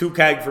gets a 2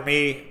 keg for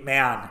me.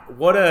 Man,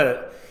 what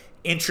a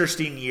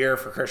interesting year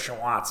for Christian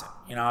Watson.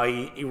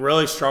 He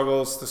really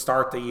struggles to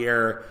start the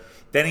year.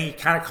 Then he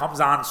kind of comes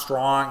on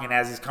strong, and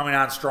as he's coming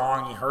on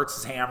strong, he hurts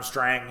his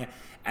hamstring.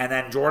 And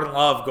then Jordan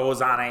Love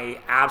goes on a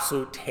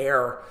absolute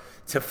tear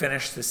to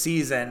finish the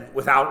season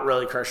without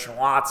really Christian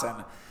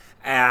Watson.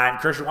 And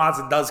Christian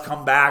Watson does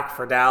come back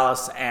for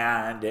Dallas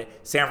and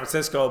San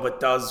Francisco, but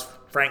does,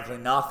 frankly,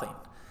 nothing.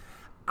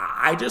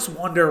 I just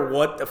wonder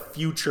what the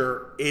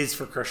future is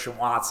for Christian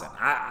Watson.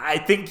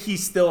 I think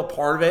he's still a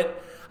part of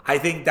it. I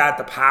think that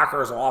the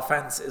Packers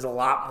offense is a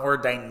lot more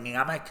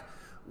dynamic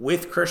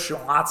with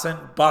Christian Watson,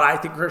 but I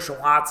think Christian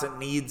Watson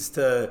needs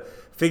to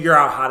figure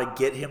out how to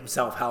get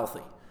himself healthy.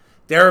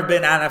 There have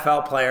been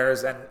NFL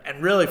players,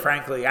 and really,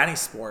 frankly, any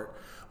sport,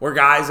 where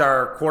guys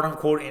are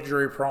quote-unquote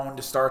injury prone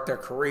to start their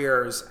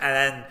careers, and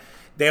then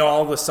they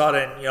all of a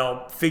sudden,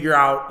 figure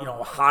out,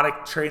 how to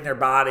train their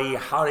body,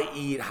 how to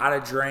eat, how to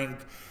drink,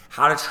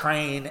 how to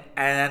train,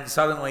 and then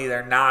suddenly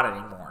they're not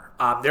anymore.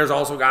 There's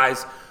also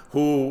guys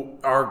who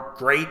are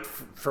great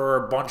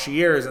for a bunch of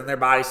years and their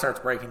body starts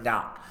breaking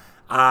down.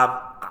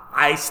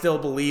 I still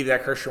believe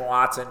that Christian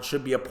Watson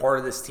should be a part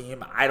of this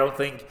team. I don't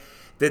think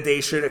that they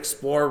should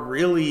explore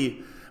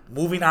really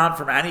moving on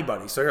from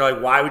anybody. So you're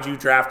like, why would you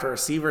draft a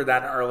receiver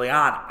then early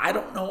on? I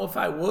don't know if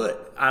I would.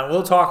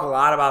 We'll talk a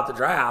lot about the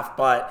draft,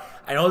 but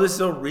I know this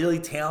is a really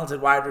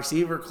talented wide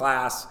receiver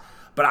class,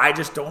 but I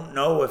just don't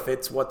know if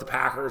it's what the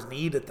Packers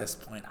need at this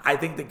point. I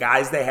think the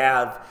guys they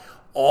have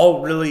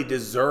all really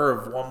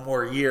deserve one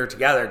more year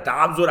together.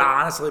 Dobbs would have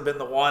honestly been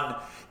the one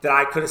that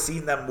I could have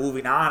seen them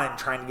moving on and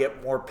trying to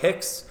get more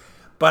picks,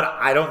 but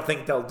I don't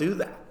think they'll do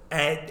that.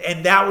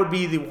 And that would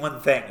be the one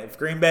thing. If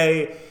Green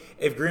Bay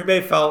if Green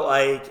Bay felt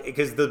like,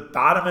 because the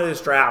bottom of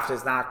this draft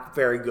is not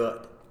very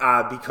good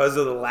because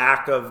of the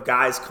lack of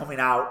guys coming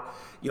out,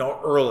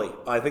 early.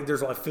 I think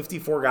there's only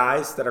 54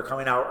 guys that are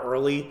coming out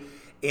early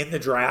in the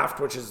draft,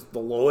 which is the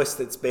lowest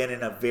it's been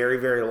in a very,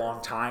 very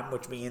long time,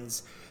 which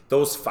means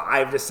those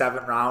 5 to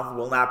 7 round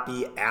will not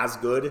be as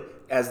good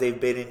as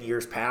they've been in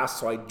years past.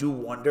 So I do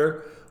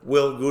wonder,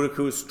 will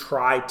Gutekunst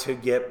try to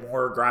get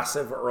more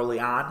aggressive early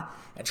on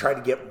and try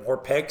to get more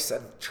picks,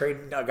 and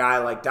trading a guy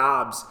like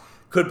Dobbs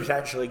could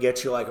potentially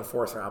get you like a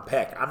 4th round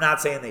pick. I'm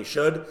not saying they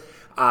should,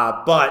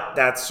 but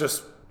that's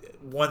just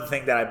one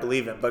thing that I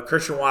believe in. But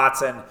Christian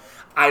Watson,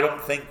 I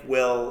don't think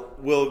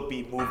will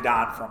be moved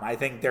on from. I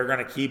think they're going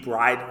to keep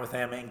riding with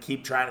him and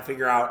keep trying to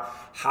figure out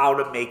how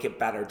to make it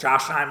better.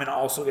 Josh Hyman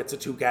also gets a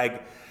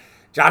 2-keg.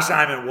 Josh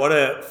Hyman, what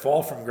a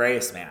fall from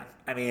grace, man.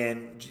 I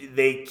mean,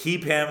 they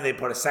keep him. They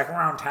put a 2nd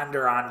round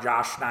tender on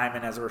Josh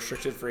Hyman as a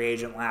restricted free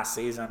agent last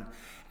season.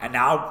 And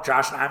now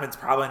Josh Hyman's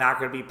probably not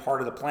going to be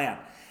part of the plan.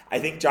 I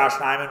think Josh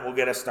Hyman will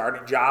get a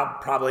starting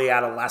job probably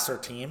at a lesser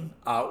team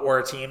or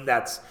a team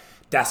that's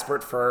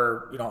desperate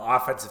for,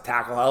 offensive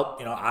tackle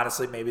help,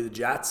 honestly, maybe the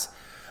Jets.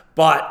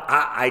 But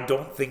I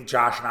don't think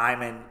Josh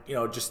Hyman,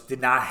 just did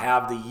not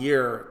have the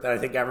year that I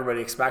think everybody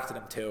expected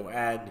him to.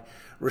 And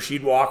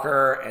Rasheed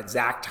Walker and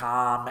Zach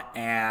Tom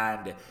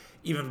and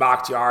even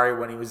Bakhtiari,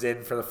 when he was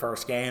in for the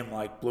first game,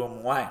 blew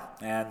him away.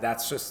 And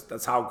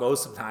that's how it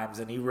goes sometimes.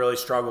 And he really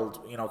struggled,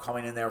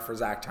 coming in there for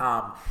Zach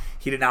Tom.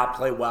 He did not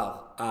play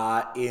well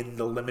in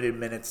the limited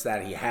minutes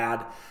that he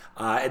had.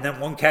 And then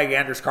 1-keg,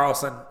 Anders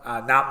Carlson,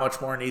 not much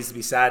more needs to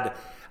be said.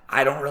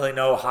 I don't really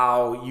know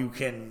how you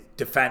can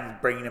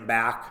defend bringing him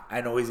back.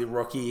 I know he's a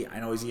rookie. I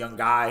know he's a young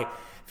guy.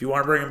 If you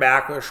want to bring him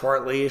back with a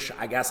short leash,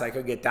 I guess I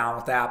could get down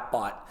with that.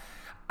 But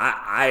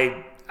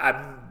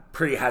I'm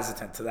pretty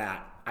hesitant to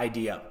that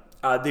idea.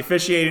 The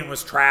officiating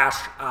was trash.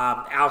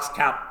 Alex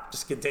Kemp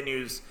just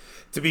continues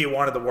to be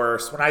one of the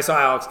worst. When I saw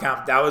Alex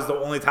Kemp, that was the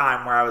only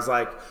time where I was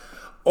like,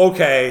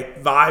 okay,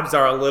 vibes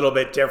are a little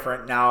bit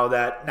different now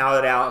that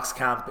Alex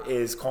Kemp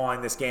is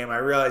calling this game. I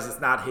realize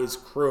it's not his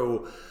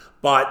crew,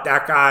 but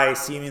that guy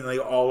seemingly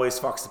always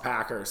fucks the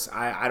Packers.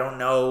 I don't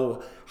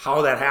know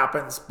how that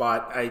happens,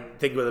 but I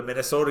think with the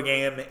Minnesota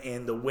game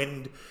in the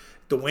wind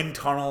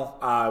tunnel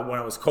when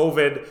it was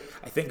COVID,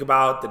 I think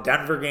about the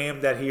Denver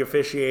game that he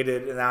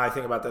officiated, and now I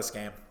think about this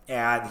game.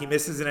 And he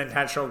misses an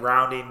intentional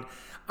grounding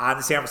on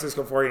the San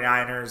Francisco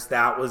 49ers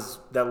that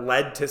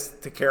led to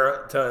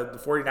the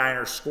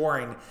 49ers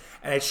scoring,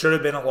 and it should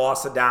have been a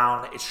loss of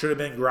down. It should have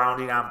been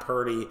grounding on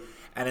Purdy,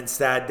 and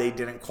instead they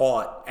didn't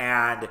call it.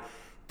 And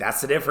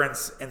that's the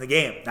difference in the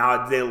game.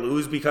 Now, did they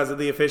lose because of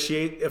the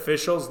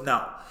officials?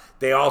 No.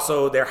 They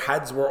also, their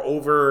heads were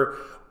over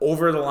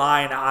the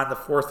line on the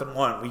 4th and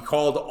 1. We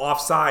called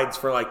offsides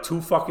for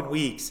 2 fucking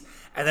weeks,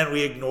 and then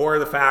we ignore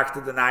the fact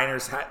that the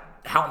Niners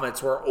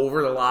helmets were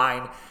over the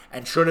line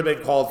and should have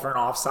been called for an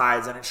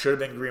offsides, and it should have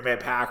been Green Bay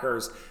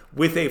Packers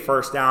with a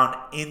first down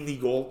in the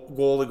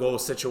goal-to-goal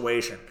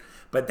situation.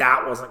 But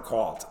that wasn't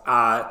called.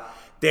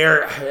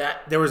 There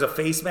was a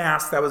face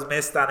mask that was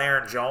missed on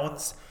Aaron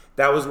Jones.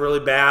 That was really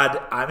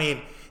bad. I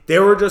mean, they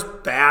were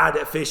just bad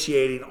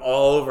officiating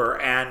all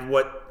over. And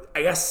what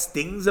I guess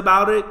stings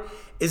about it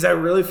is I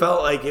really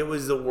felt like it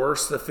was the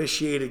worst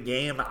officiated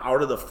game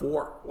out of the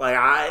 4.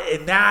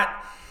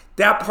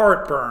 That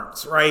part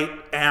burns, right?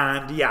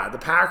 And yeah, the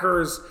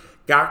Packers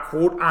got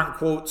quote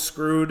unquote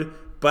screwed,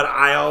 but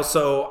I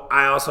also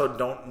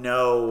don't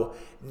know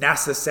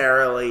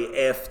necessarily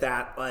if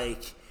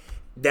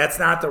that's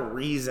not the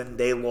reason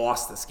they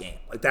lost this game.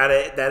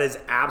 That is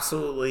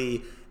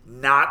absolutely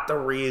not the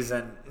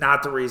reason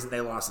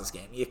they lost this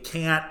game. You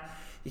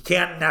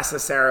can't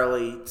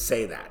necessarily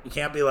say that. You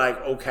can't be like,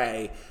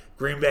 okay,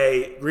 Green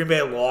Bay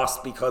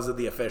lost because of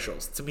the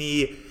officials. To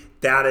me,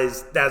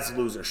 that's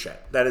loser shit.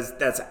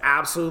 That's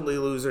absolutely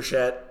loser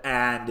shit,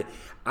 and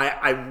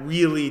I don't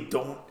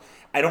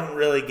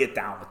really get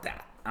down with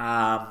that.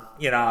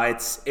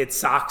 It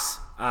sucks,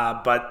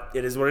 but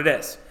it is what it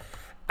is.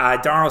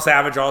 Darnell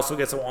Savage also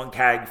gets a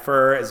 1-keg.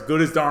 For as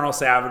good as Darnell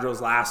Savage was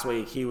last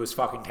week, he was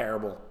fucking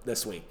terrible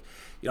this week.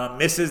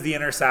 Misses the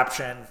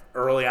interception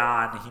early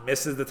on. He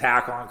misses the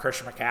tackle on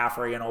Christian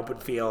McCaffrey in open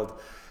field.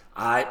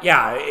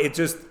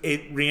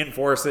 It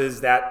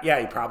reinforces that,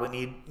 you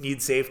probably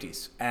need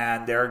safeties.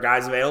 And there are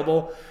guys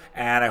available,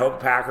 and I hope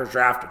the Packers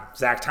draft him.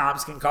 Zach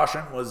Tom's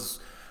concussion was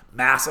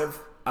massive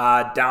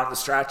down the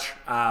stretch.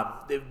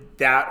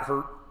 That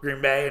hurt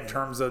Green Bay in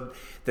terms of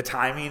the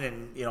timing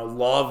and,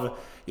 Love,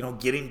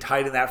 getting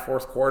tight in that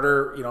fourth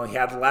quarter. He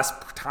had less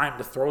time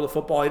to throw the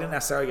football. He didn't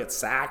necessarily get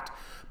sacked,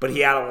 but he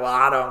had a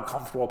lot of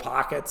uncomfortable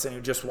pockets, and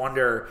you just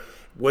wonder,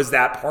 was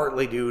that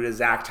partly due to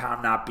Zach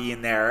Tom not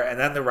being there? And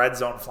then the red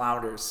zone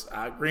flounders.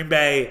 Green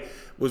Bay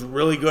was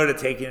really good at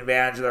taking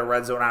advantage of their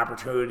red zone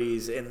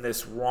opportunities in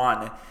this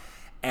run.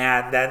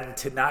 And then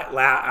tonight,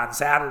 on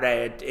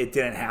Saturday, it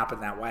didn't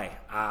happen that way.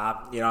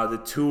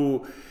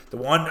 The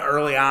one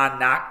early on,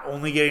 not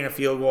only getting a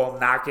field goal,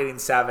 not getting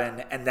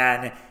 7, and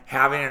then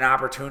having an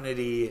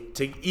opportunity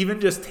to even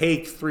just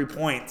take 3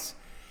 points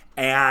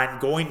and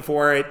going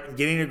for it, and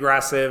getting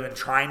aggressive, and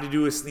trying to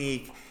do a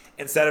sneak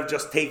instead of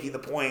just taking the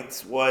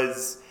points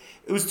was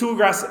too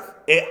aggressive.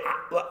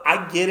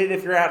 I get it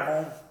if you're at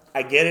home.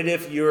 I get it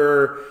if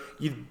you're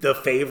the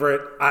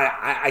favorite.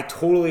 I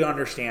totally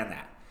understand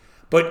that.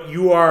 But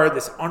you are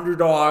this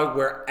underdog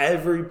where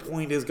every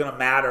point is going to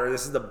matter.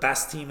 This is the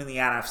best team in the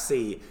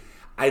NFC.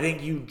 I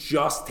think you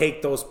just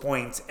take those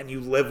points and you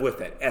live with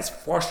it. As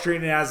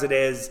frustrating as it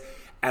is,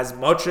 as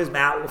much as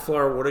Matt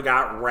LaFleur would have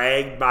got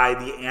ragged by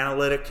the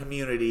analytic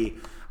community,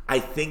 I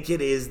think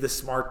it is the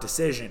smart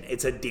decision.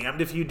 It's a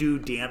damned if you do,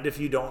 damned if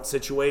you don't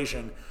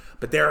situation.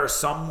 But there are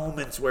some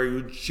moments where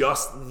you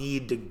just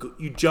need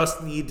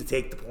to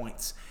take the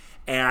points.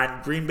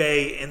 And Green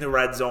Bay in the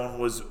red zone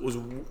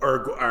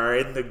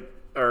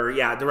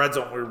the red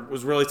zone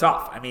was really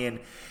tough. I mean,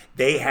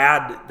 they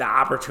had the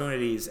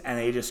opportunities and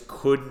they just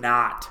could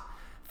not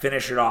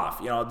finish it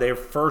off. Their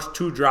first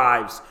two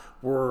drives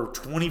were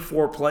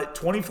 24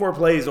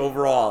 plays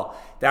overall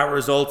that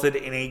resulted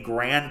in a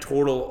grand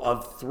total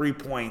of 3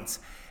 points.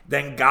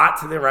 Then got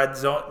to the red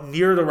zone,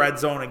 near the red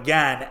zone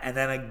again, and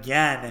then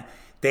again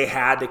they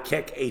had to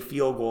kick a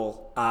field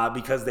goal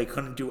because they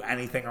couldn't do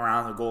anything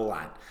around the goal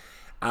line.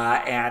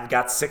 And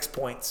got 6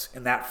 points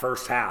in that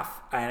first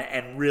half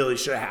and really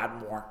should have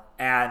had more.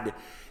 And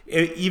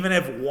even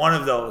if one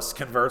of those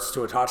converts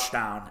to a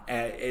touchdown,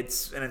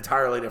 it's an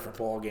entirely different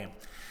ball game.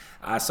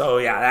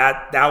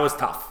 That was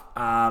tough.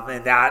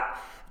 And that,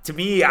 to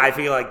me, I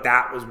feel like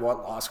that was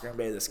what lost Green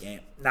Bay this game.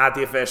 Not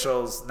the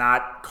officials,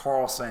 not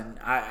Carlson.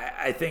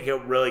 I think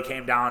it really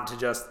came down to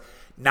just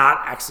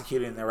not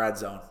executing in the red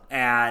zone.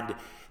 And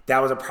that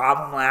was a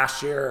problem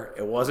last year.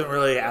 It wasn't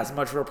really as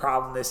much of a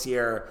problem this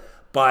year.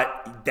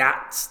 But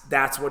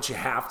that's what you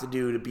have to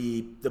do to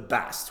be the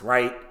best,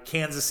 right?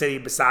 Kansas City,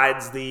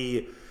 besides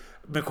the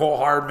Mecole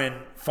Hardman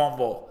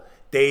fumble,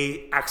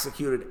 they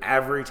executed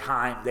every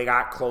time they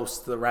got close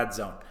to the red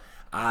zone.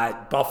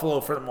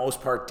 Buffalo, for the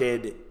most part,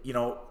 did,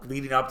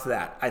 leading up to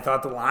that. I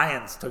thought the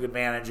Lions took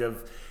advantage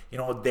of,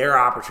 their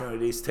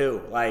opportunities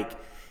too. Like,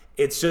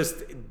 it's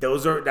just,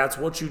 that's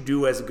what you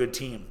do as a good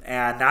team.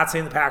 And not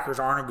saying the Packers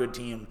aren't a good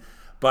team,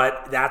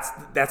 but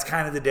that's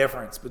kind of the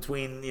difference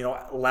between,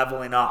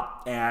 leveling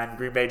up, and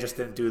Green Bay just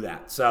didn't do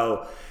that.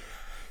 So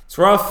it's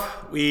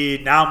rough.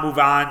 We now move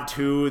on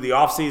to the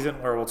offseason,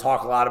 where we'll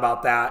talk a lot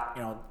about that,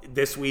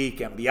 this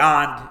week and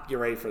beyond. Get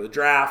ready for the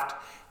draft,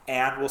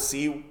 and we'll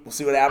see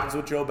what happens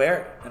with Joe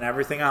Barry and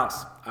everything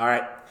else. All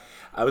right.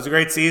 It was a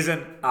great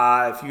season.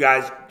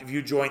 If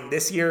you joined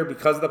this year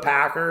because of the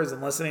Packers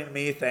and listening to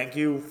me, thank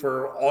you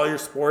for all your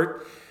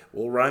support.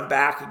 We'll run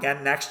back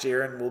again next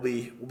year, and we'll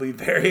be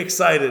very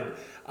excited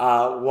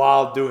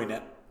while doing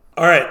it.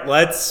 All right,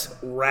 let's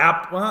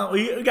wrap. Well,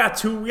 we got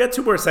two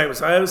more segments,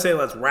 so I would say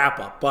let's wrap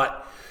up.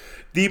 But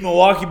the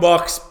Milwaukee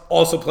Bucks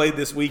also played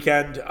this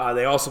weekend.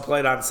 They also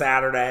played on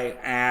Saturday,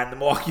 and the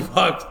Milwaukee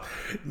Bucks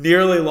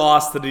nearly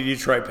lost to the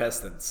Detroit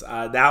Pistons.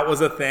 That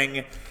was a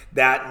thing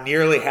that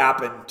nearly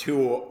happened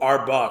to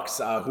our Bucks,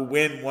 who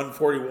win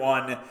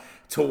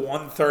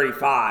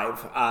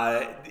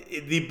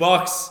 141-135. The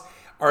Bucks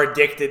are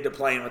addicted to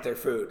playing with their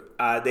food.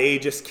 They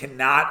just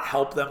cannot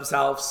help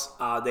themselves.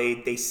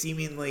 They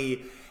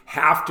seemingly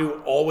have to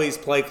always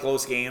play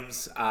close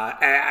games.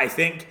 I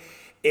think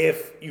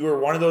if you were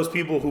one of those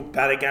people who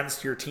bet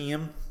against your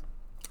team,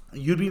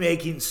 you'd be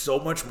making so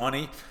much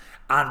money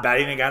on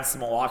betting against the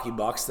Milwaukee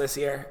Bucks this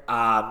year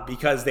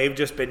because they've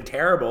just been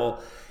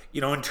terrible,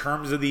 in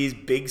terms of these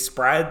big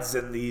spreads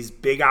and these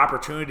big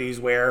opportunities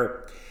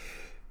where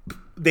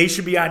they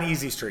should be on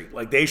easy street.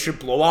 Like, they should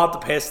blow out the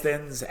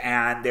Pistons,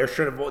 and they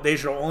should have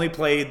only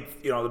played,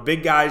 the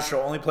big guys should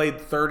have only played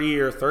 30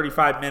 or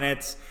 35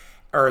 minutes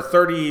or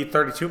 30,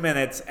 32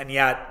 minutes, and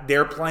yet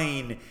they're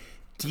playing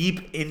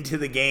deep into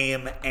the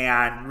game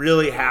and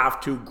really have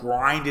to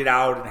grind it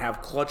out and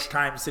have clutch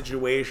time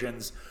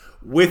situations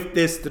with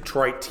this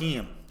Detroit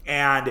team.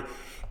 And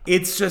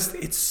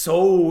it's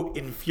so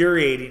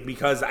infuriating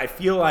because I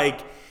feel like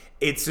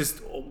it's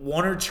just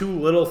one or two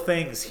little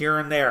things here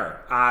and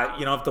there.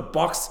 If the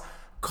Bucks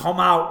come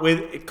out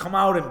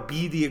and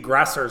be the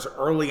aggressors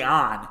early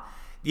on,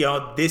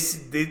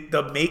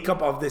 the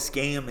makeup of this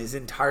game is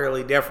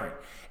entirely different.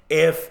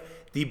 If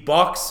the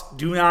Bucks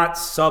do not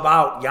sub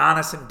out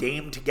Giannis and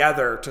Dame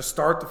together to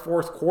start the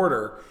fourth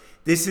quarter,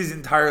 this is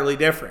entirely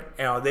different.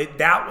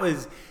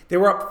 They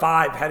were up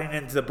 5 heading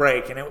into the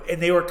break,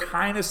 and they were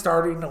kind of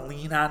starting to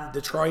lean on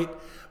Detroit,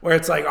 where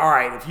it's like, all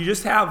right, if you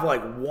just have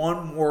like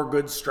one more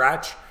good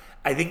stretch,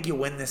 I think you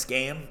win this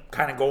game,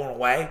 kind of going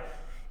away.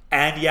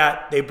 And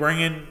yet they bring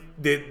in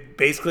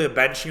basically a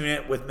bench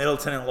unit with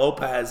Middleton and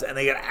Lopez, and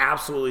they get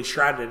absolutely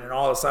shredded, and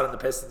all of a sudden the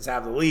Pistons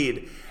have the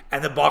lead,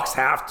 and the Bucks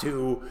have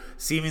to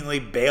seemingly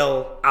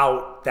bail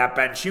out that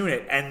bench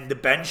unit. And the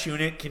bench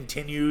unit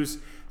continues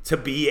to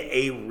be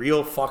a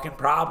real fucking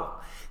problem.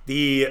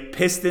 The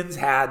Pistons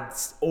had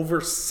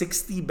over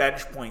 60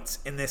 bench points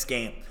in this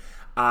game.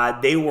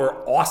 They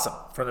were awesome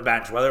from the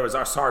bench, whether it was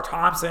Ausar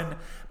Thompson,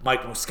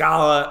 Mike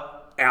Muscala,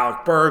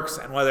 Alec Burks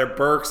and whether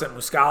Burks and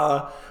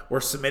Muscala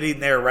were submitting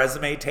their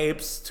resume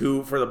tapes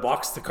for the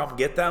Bucks to come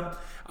get them.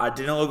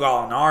 Danilo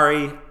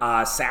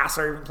Gallinari,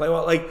 Sasser even play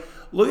well. Like,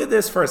 look at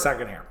this for a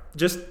second here.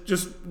 Just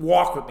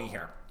walk with me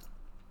here.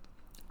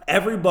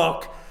 Every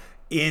Buck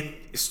in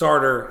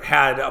starter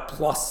had a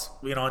plus,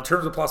 in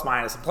terms of plus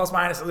minus, and plus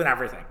minus isn't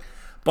everything.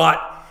 But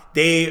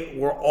they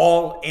were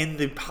all in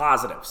the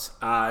positives.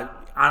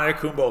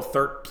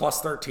 Antetokounmpo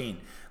plus 13.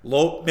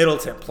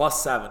 Middleton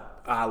plus 7.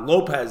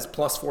 Lopez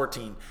plus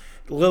 14.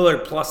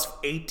 Lillard plus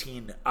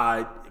 18.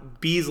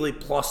 Beasley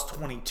plus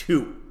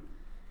 22.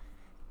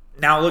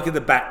 Now look at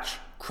the bench.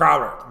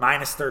 Crowder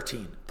minus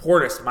 13.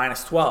 Portis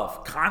minus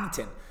 12.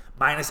 Connaughton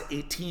minus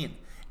 18.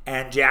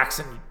 And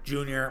Jackson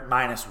Jr.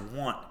 minus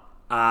 1.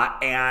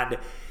 And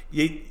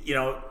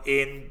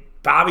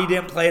Bobby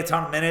didn't play a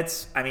ton of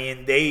minutes. I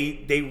mean,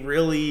 they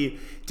really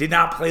did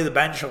not play the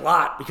bench a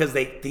lot because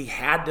they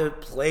had to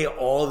play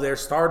all of their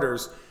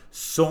starters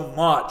so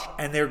much,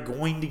 and they're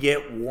going to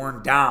get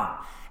worn down.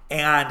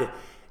 And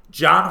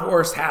John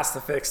Horst has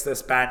to fix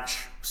this bench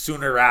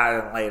sooner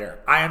rather than later.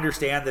 I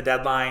understand the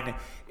deadline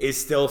is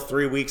still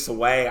 3 weeks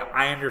away.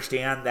 I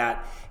understand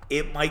that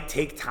it might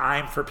take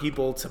time for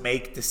people to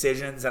make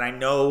decisions, and I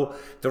know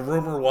the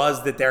rumor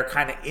was that they're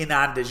kind of in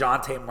on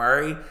DeJounte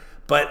Murray,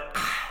 but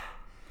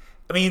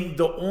I mean,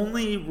 the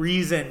only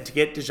reason to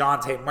get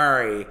DeJounte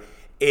Murray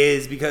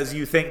is because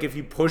you think if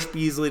you push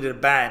Beasley to the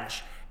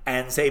bench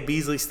and say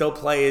Beasley still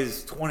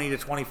plays 20 to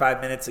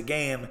 25 minutes a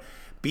game,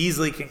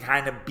 Beasley can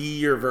kind of be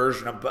your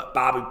version of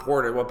Bobby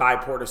Portis, what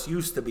Bobby Portis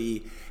used to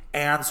be,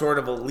 and sort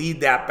of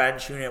lead that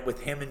bench unit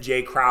with him and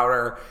Jay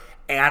Crowder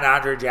and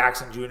Andre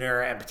Jackson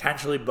Jr. and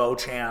potentially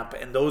Beauchamp.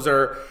 And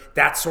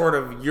that's sort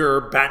of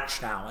your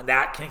bench now. And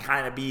that can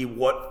kind of be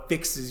what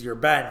fixes your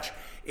bench,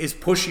 is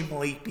pushing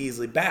Malik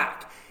Beasley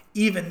back.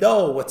 Even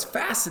though what's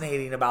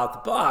fascinating about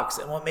the Bucks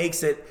and what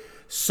makes it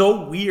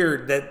so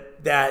weird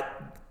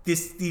that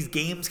these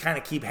games kind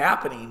of keep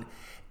happening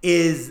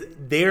is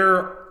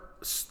their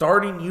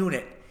starting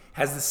unit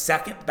has the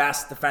second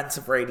best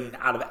defensive rating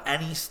out of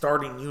any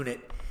starting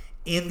unit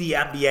in the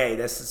NBA.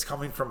 This is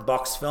coming from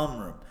Bucks Film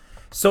Room.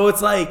 So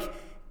it's like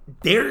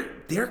they're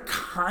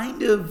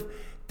kind of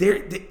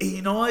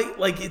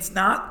it's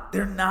not,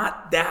 they're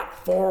not that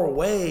far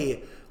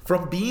away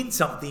from being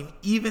something,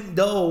 even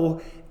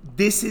though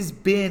this has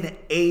been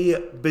a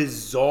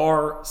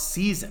bizarre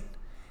season.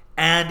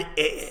 And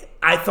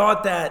I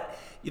thought that,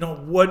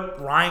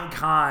 what Ryan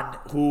Kahn,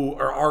 who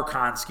wrote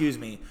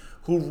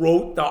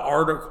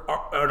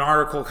an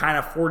article kind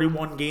of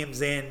 41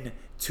 games in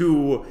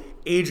to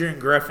Adrian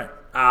Griffin.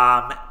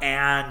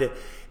 And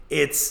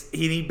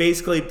he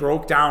basically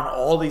broke down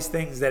all these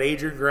things that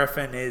Adrian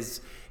Griffin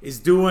is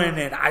doing,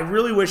 and I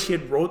really wish he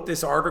had wrote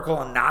this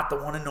article and not the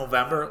one in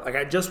November. Like,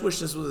 I just wish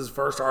this was his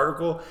first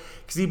article,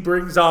 because he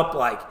brings up,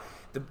 like,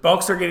 the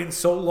Bucks are getting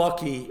so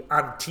lucky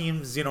on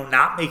teams,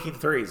 not making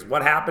threes.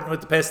 What happened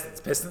with the Pistons?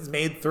 Pistons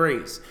made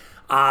threes.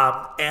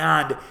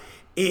 And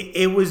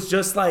it was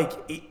just like,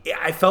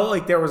 I felt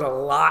like there was a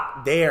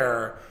lot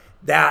there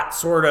that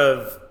sort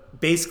of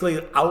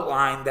basically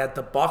outlined that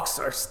the Bucks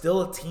are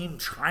still a team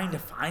trying to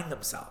find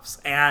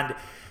themselves. And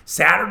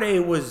Saturday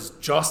was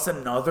just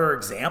another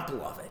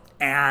example of it.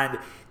 And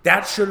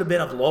that should have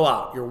been a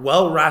blowout. You're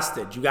well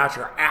rested. You got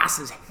your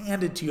asses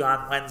handed to you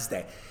on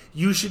Wednesday.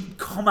 You should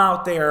come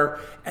out there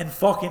and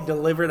fucking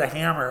deliver the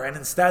hammer. And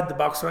instead, the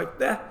Bucks are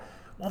like,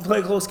 won't play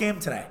a close game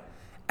today.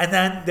 And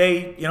then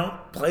they,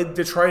 played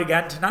Detroit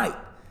again tonight.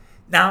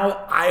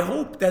 Now, I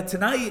hope that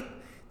tonight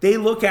they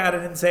look at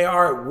it and say,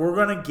 all right, we're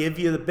going to give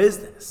you the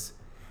business.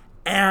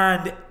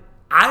 And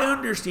I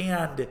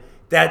understand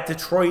that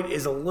Detroit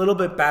is a little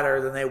bit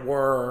better than they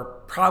were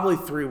probably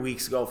 4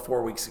 weeks ago,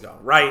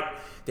 right?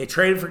 They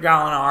traded for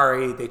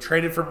Gallinari. They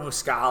traded for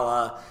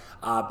Muscala.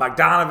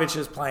 Bogdanovich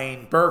is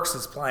playing. Burks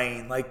is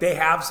playing. Like, they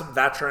have some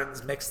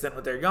veterans mixed in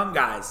with their young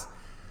guys.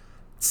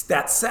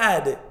 That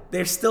said,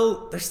 they're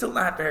still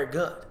not very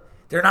good.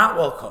 They're not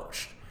well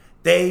coached.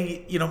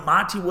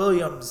 Monty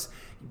Williams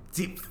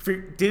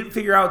didn't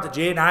figure out that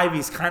Jaden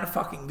Ivey's kind of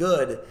fucking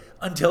good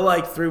until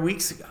like 3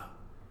 weeks ago.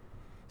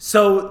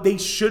 So they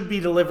should be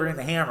delivering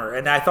the hammer.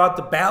 And I thought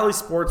the Bally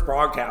Sports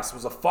broadcast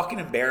was a fucking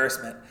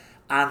embarrassment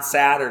on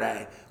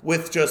Saturday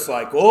with just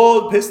like,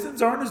 the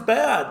Pistons aren't as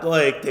bad.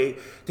 Like, they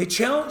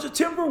challenged the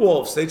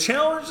Timberwolves. They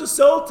challenged the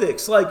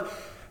Celtics. Like,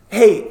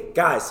 hey,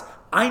 guys,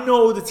 I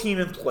know the team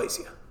employs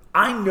you.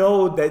 I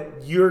know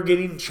that you're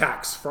getting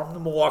checks from the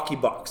Milwaukee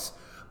Bucks,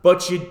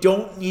 but you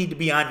don't need to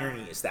be on your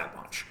knees that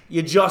much.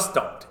 You just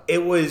don't.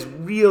 It was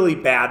really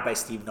bad by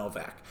Steve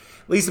Novak.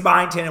 Lisa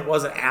Byington, it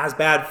wasn't as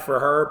bad for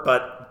her,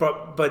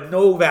 but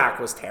Novak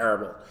was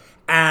terrible.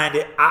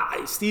 And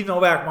Steve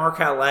Novak,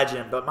 Marquette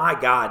legend, but my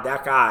God,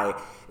 that guy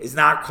is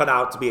not cut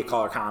out to be a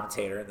color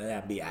commentator in the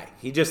NBA.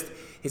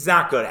 He's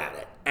not good at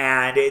it.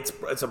 And it's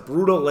a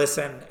brutal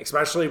listen,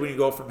 especially when you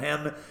go from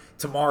him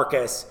to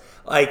Marcus.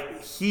 Like,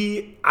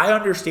 I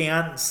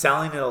understand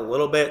selling it a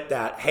little bit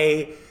that,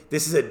 hey,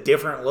 this is a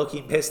different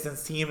looking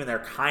Pistons team and they're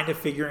kind of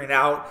figuring it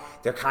out.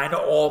 They're kind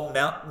of all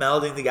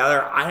melding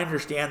together. I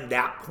understand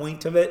that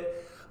point of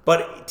it.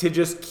 But to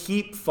just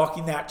keep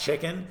fucking that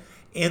chicken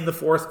in the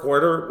fourth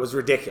quarter was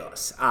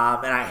ridiculous.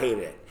 And I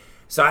hated it.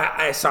 So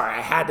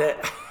I had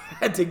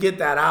to get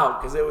that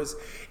out because it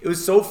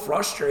was so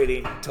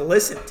frustrating to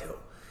listen to.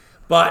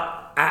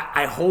 But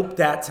I hope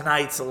that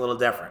tonight's a little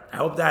different. I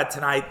hope that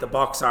tonight the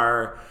Bucks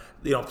are,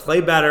 play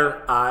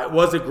better. It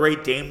was a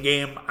great Dame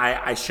game.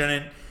 I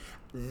shouldn't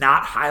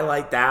not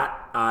highlight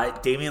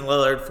that. Damian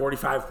Lillard,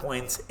 45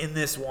 points in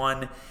this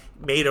one,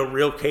 made a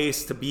real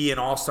case to be an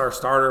all-star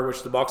starter,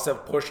 which the Bucks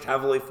have pushed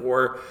heavily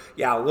for.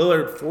 Yeah,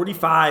 Lillard,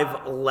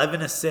 45,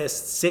 11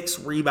 assists, 6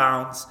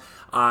 rebounds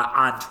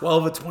on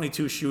 12 of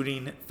 22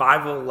 shooting,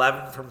 5 of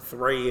 11 from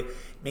 3,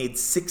 made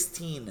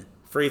 16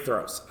 free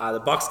throws. The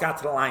Bucks got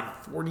to the line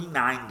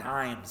 49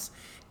 times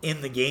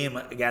in the game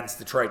against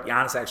Detroit.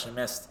 Giannis actually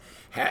missed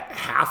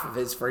half of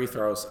his free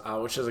throws,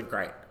 which isn't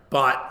great.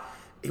 But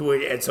so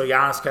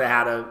Giannis could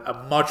have had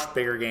a much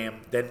bigger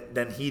game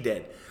than he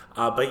did.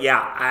 But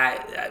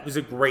yeah, it was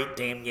a great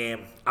Dame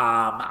game.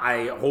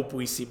 I hope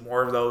we see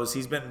more of those.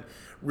 He's been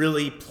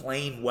really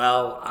playing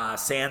well.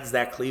 Sans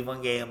that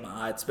Cleveland game.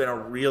 It's been a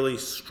really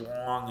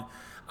strong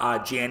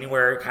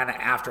January, kind of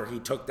after he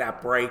took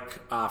that break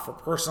for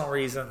personal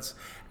reasons.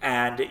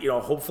 And,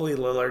 hopefully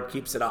Lillard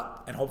keeps it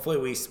up. And hopefully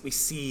we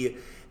see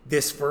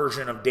this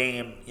version of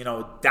Dame,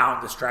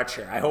 down the stretch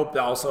here. I hope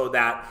also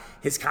that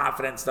his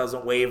confidence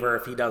doesn't waver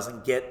if he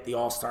doesn't get the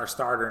all-star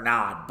starter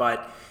nod.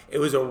 But it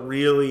was a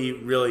really,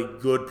 really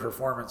good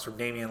performance from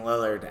Damian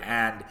Lillard,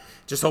 and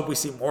just hope we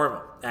see more of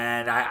him.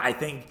 And I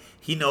think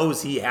he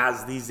knows he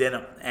has these in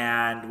him,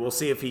 and we'll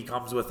see if he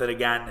comes with it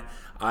again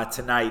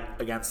tonight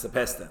against the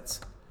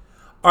Pistons.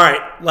 All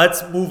right,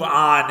 let's move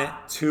on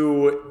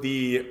to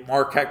the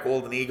Marquette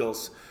Golden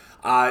Eagles.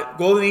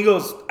 Golden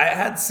Eagles, I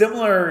had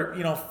similar,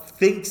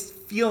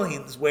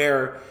 feelings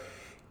where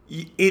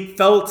it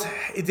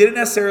didn't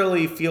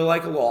necessarily feel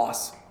like a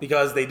loss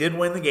because they did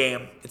win the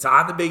game. It's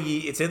on the Big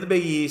East. It's in the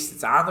Big East.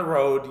 It's on the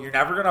road. You're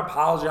never going to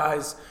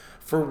apologize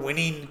for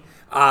winning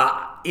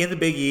in the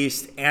Big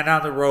East and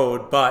on the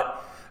road.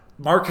 But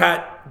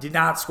Marquette did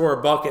not score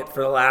a bucket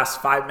for the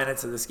last 5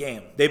 minutes of this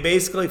game. They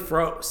basically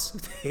froze.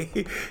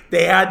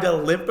 They had to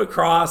limp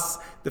across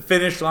the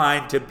finish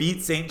line to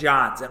beat St.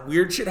 John's. And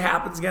weird shit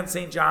happens against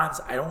St.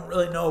 John's. I don't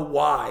really know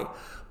why.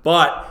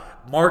 But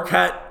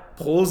Marquette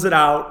pulls it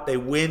out. They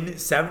win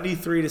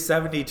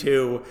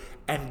 73-72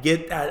 and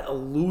get that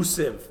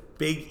elusive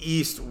Big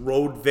East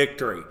road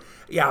victory.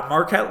 Yeah,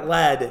 Marquette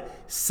led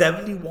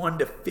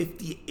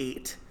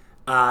 71-58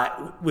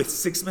 with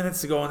 6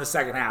 minutes to go in the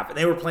second half, and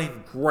they were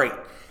playing great.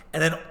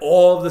 And then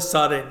all of a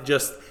sudden,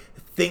 just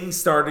things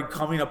started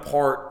coming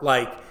apart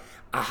like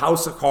a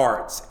house of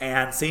cards.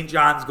 And St.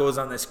 John's goes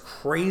on this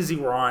crazy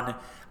run.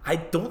 I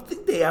don't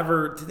think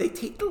did they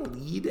take the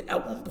lead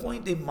at one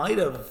point? They might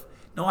have.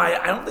 No,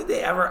 I don't think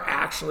they ever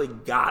actually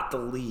got the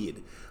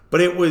lead. But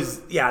it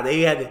was,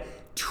 they had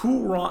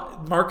 2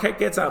 run. Marquette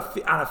gets on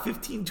a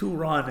 15-2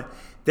 run.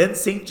 Then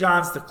St.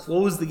 John's, to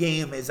close the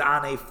game, is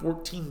on a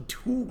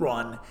 14-2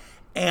 run.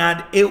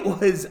 And it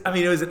was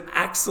an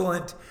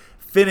excellent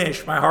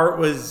finish. It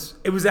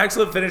was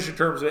excellent finish in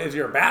terms of if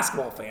you're a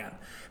basketball fan.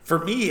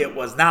 For me, it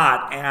was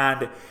not.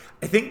 And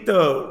I think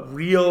the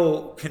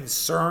real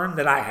concern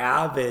that I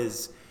have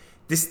is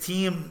this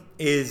team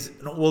is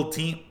an old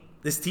team.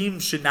 This team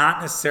should not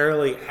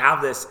necessarily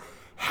have this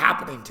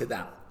happening to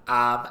them.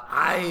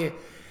 I'm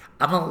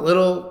a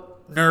little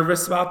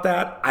nervous about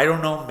that. I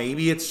don't know.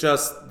 Maybe it's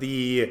just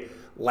the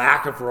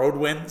lack of road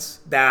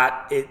wins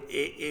that it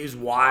is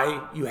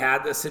why you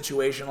had a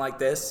situation like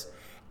this,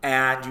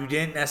 and you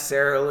didn't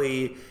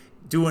necessarily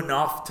do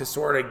enough to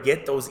sort of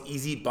get those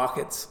easy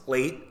buckets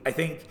late. I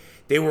think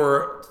they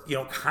were,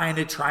 kind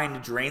of trying to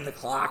drain the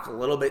clock a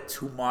little bit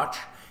too much,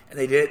 and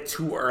they did it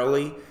too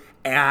early.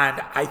 And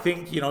I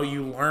think, you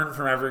learn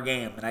from every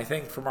game. And I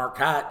think for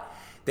Marquette,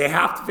 they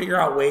have to figure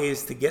out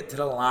ways to get to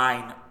the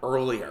line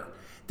earlier.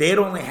 They had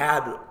only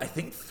had, I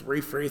think,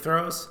 3 free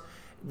throws,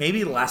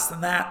 maybe less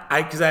than that.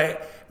 Because I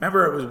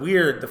remember it was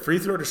weird. The free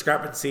throw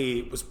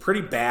discrepancy was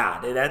pretty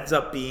bad. It ends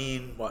up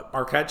being,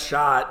 Marquette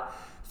shot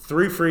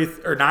 9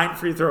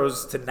 free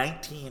throws to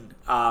 19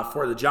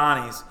 for the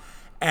Johnnies.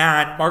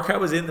 And Marquette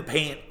was in the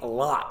paint a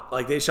lot.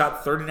 Like, they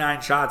shot 39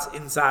 shots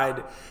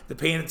inside the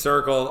painted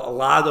circle. A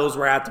lot of those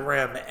were at the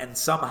rim, and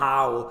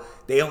somehow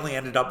they only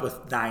ended up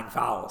with 9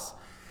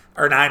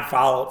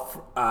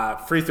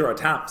 free throw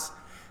attempts.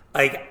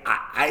 Like,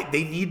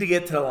 they need to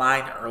get to the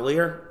line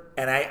earlier,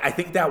 and I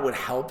think that would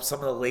help some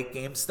of the late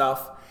game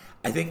stuff.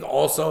 I think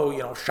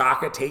also,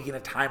 Shaka taking a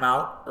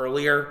timeout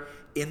earlier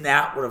in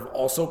that would have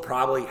also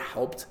probably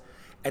helped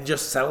and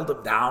just settled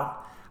them down.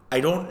 I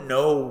don't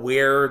know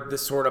where the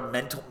sort of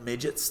mental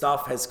midget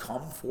stuff has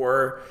come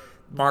for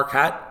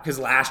Marquette, because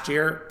last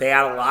year they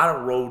had a lot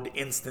of road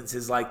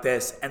instances like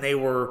this, and they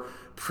were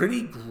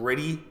pretty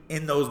gritty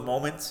in those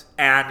moments.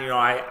 And,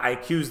 I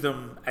accused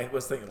them, I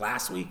was thinking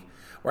last week,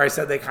 where I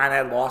said they kind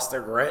of had lost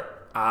their grit.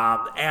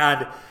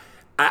 And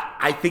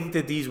I think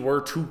that these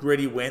were two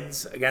gritty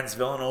wins against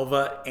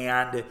Villanova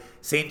and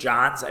St.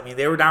 John's. I mean,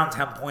 they were down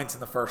 10 points in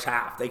the first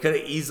half. They could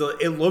have easily,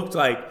 it looked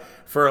like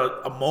for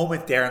a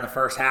moment there in the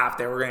first half,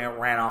 they were going to get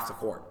ran off the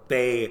court.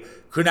 They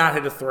could not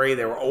hit a three.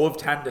 They were 0 of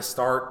 10 to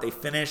start. They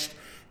finished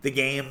the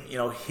game,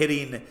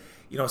 hitting,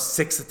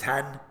 6 of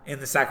 10 in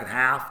the second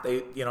half.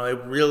 They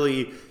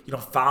really,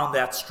 found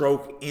that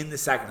stroke in the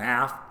second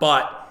half.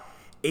 But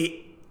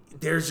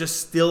there's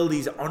just still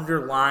these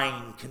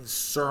underlying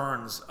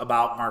concerns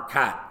about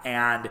Marquette.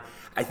 And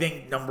I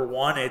think, number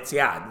one, it's,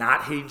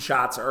 not hitting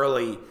shots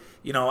early,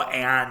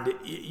 and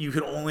you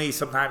can only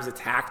sometimes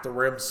attack the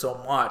rim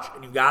so much.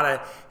 And you got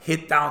to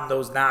hit down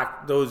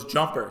those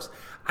jumpers.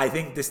 I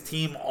think this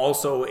team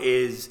also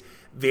is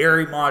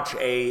very much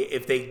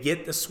if they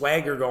get the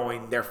swagger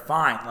going, they're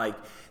fine. Like,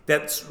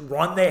 that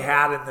run they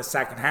had in the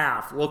second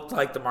half looked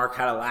like the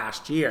Marquette of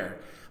last year,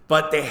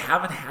 but they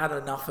haven't had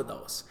enough of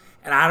those.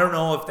 And I don't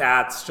know if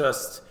that's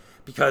just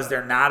because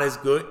they're not as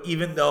good,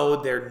 even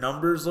though their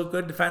numbers look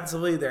good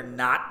defensively, they're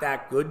not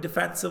that good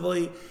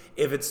defensively.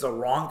 If it's the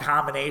wrong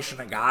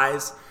combination of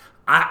guys,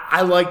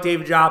 I like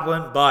David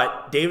Joplin,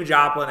 but David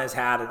Joplin has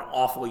had an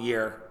awful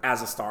year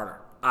as a starter.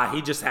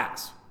 He just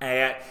has.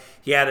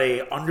 He had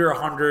a under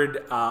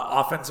 100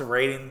 offensive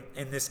rating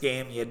in this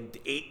game. He had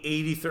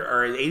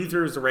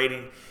 83 was the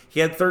rating. He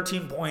had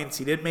 13 points.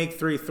 He did make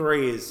 3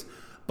 threes.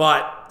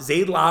 But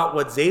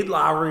what Zade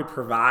Lowry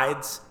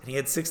provides, and he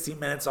had 16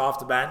 minutes off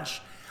the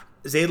bench,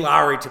 Zade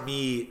Lowry, to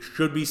me,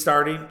 should be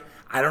starting.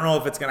 I don't know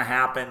if it's going to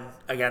happen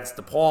against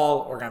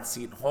DePaul or against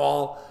Seton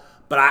Hall,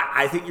 but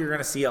I think you're going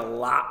to see a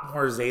lot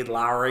more Zade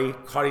Lowry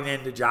cutting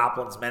into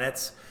Joplin's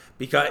minutes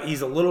because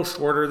he's a little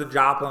shorter than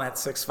Joplin at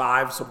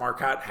 6'5", so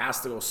Marquette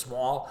has to go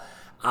small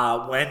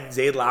when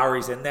Zade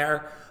Lowry's in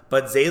there.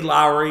 But Zade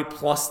Lowry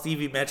plus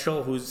Stevie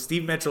Mitchell,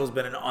 Steve Mitchell has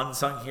been an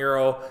unsung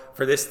hero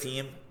for this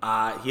team.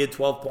 He had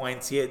 12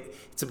 points. He had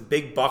some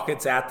big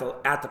buckets at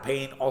the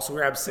paint. Also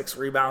grabbed 6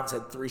 rebounds,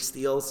 had 3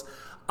 steals.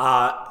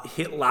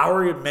 Hit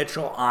Lowry and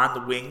Mitchell on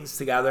the wings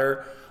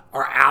together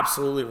are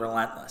absolutely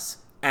relentless,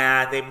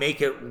 and they make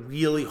it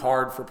really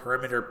hard for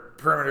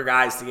perimeter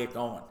guys to get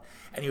going.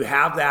 And you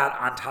have that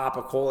on top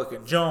of Kolek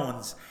and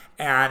Jones.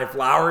 And if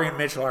Lowry and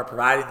Mitchell are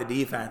providing the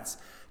defense,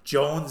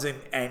 Jones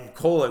and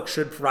Kolek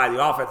should provide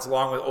the offense,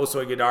 along with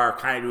Oso Aguilar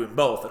kind of doing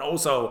both. And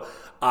Oso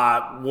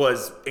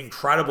was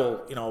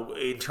incredible,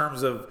 in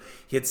terms of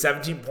he had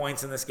 17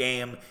 points in this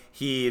game.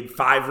 He had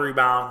 5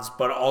 rebounds,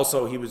 but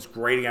also he was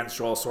great against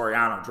Joel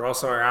Soriano. Joel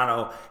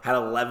Soriano had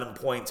 11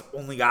 points,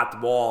 only shot the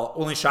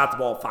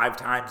ball 5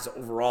 times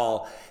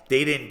overall.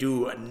 They didn't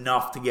do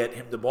enough to get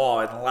him the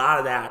ball, and a lot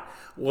of that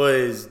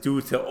was due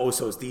to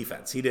Oso's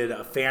defense. He did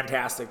a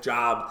fantastic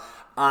job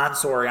on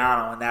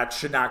Soriano, and that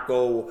should not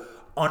go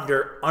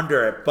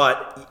under it.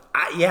 But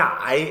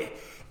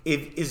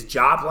is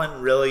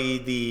Joplin really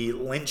the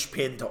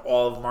linchpin to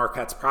all of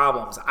Marquette's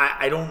problems?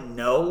 I don't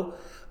know,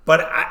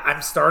 but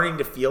I'm starting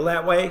to feel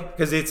that way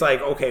because it's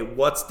like, okay,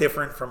 what's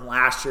different from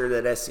last year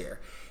to this year?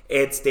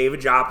 It's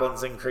David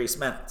Joplin's increased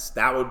minutes.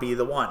 That would be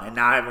the one, and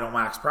not having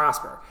Omax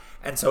Prosper.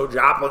 And so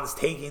Joplin's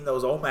taking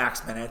those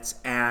Omax minutes,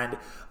 and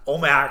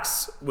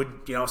Omax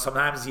would,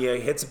 sometimes he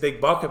hits a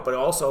big bucket, but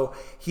also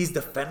he's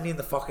defending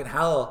the fucking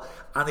hell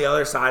on the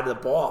other side of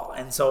the ball.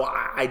 And so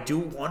I do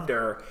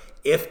wonder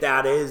if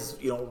that is,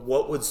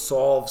 what would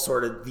solve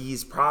sort of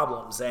these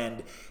problems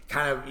and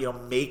kind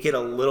of, make it a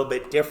little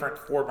bit different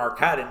for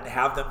Marquette and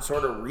have them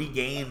sort of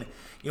regain,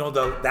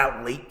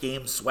 that late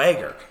game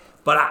swagger.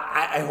 But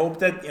I hope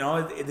that,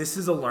 this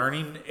is a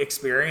learning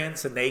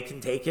experience and they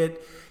can take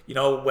it,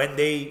 when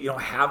they,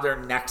 have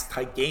their next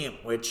tight game,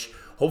 which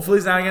hopefully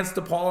is not against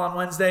DePaul on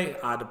Wednesday.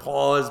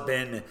 DePaul has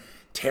been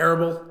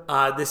terrible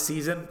this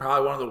season,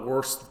 probably one of the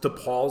worst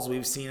DePauls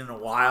we've seen in a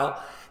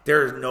while.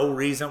 There's no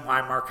reason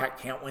why Marquette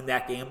can't win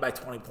that game by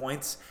 20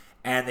 points,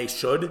 and they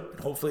should.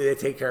 Hopefully they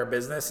take care of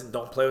business and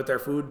don't play with their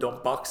food,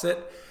 don't bucks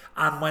it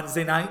on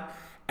Wednesday night.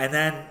 And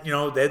then,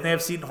 then they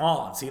have Seton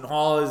Hall. And Seton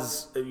Hall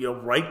is,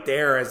 right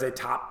there as a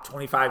top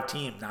 25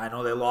 team. Now, I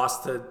know they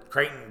lost to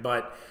Creighton,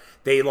 but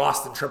they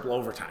lost in triple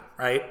overtime,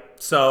 right?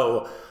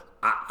 So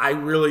I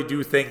really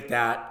do think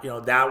that,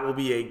 that will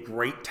be a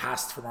great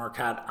test for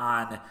Marquette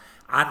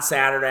on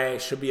Saturday.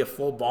 It should be a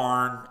full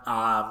barn,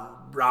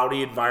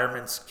 rowdy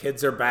environments.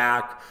 Kids are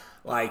back.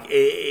 Like,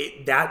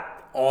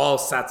 that all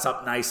sets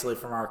up nicely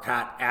for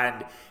Marquette.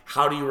 And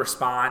how do you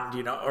respond?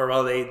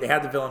 They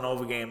had the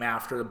Villanova game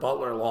after the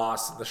Butler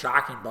loss, the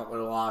shocking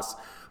Butler loss.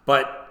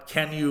 But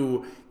can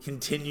you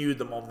continue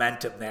the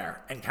momentum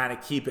there and kind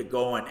of keep it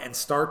going and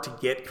start to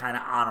get kind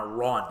of on a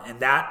run? And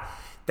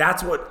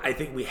that's what I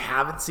think we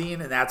haven't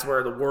seen, and that's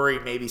where the worry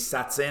maybe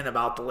sets in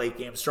about the late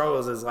game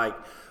struggles is like,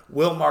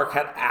 will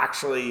Marquette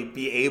actually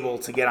be able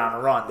to get on a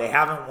run? They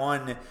haven't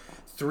won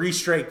 3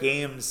 straight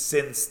games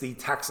since the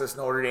Texas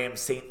Notre Dame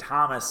St.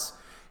 Thomas,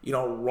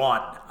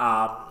 run.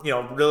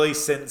 Really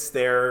since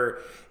they're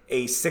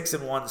a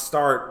 6-1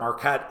 start,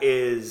 Marquette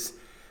is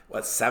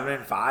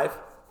 7-5.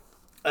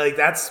 Like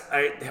that's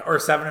or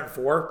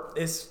 7-4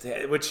 is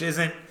which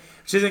isn't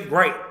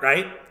great,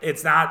 right?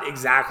 It's not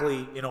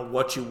exactly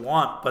what you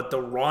want, but the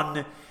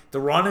run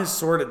is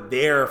sort of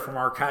there for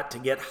Marquette to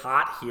get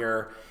hot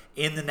here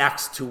in the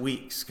next 2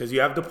 weeks because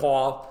you have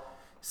DePaul.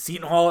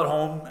 Seton Hall at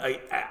home,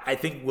 I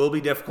think will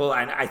be difficult.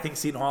 I think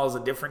Seton Hall is a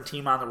different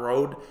team on the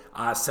road,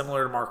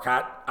 similar to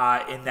Marquette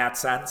in that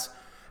sense.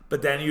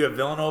 But then you have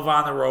Villanova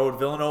on the road.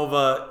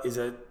 Villanova is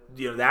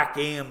that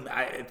game.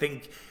 I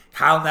think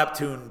Kyle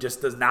Neptune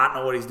just does not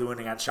know what he's doing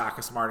against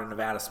Shaka Smart and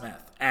Nevada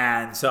Smith.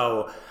 And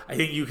so I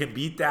think you can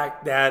beat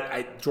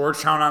that.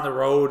 Georgetown on the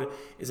road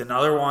is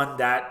another one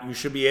that you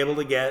should be able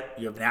to get.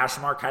 You have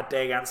National Marquette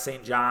Day against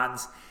St.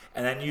 John's.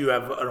 And then you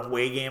have an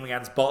away game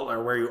against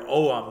Butler where you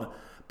owe them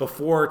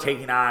before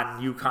taking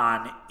on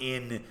UConn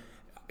in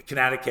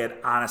Connecticut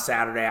on a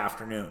Saturday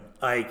afternoon.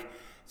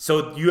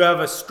 So you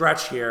have a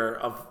stretch here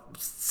of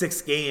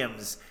 6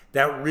 games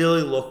that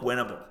really look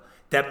winnable.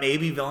 That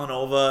maybe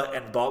Villanova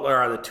and Butler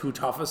are the 2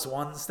 toughest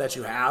ones that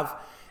you have.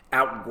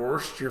 At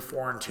worst, you're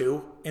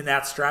 4-2 in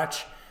that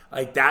stretch.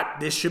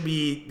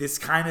 This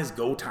kind of is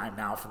go time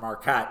now for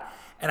Marquette.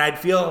 And I'd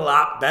feel a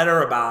lot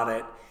better about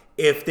it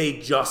if they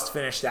just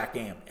finished that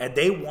game. And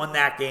they won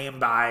that game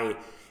by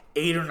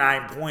 8 or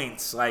 9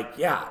 points.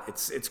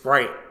 It's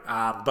great.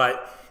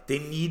 But they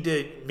need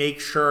to make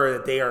sure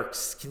that they are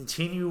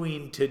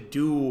continuing to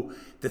do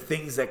the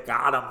things that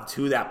got them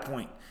to that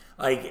point.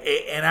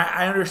 And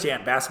I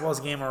understand basketball is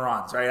a game of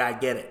runs, right? I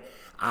get it.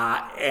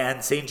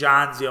 And St.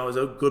 John's, is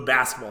a good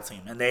basketball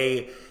team, and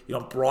they,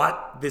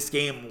 brought this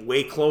game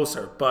way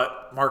closer.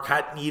 But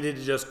Marquette needed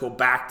to just go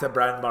back to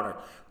bread and butter,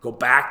 go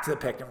back to the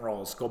pick and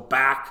rolls, go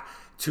back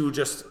to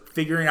just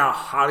figuring out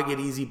how to get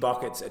easy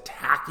buckets,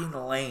 attacking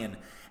the lane,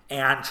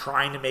 and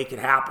trying to make it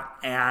happen.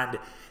 And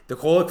the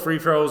Kolek free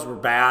throws were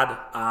bad.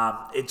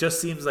 It just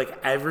seems like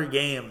every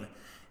game,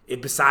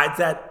 besides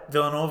that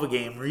Villanova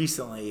game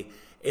recently,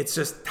 it's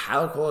just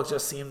Tyler Kolek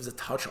just seems a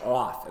touch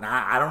off. And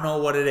I don't know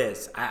what it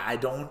is. I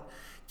don't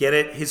get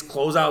it. His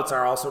closeouts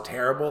are also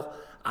terrible.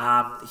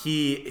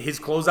 His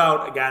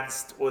closeout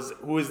against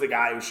who was the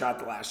guy who shot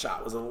the last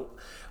shot?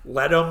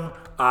 Ledham.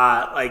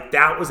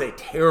 That was a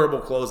terrible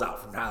closeout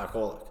from Tyler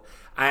Kolek.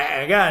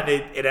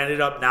 It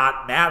ended up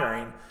not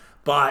mattering,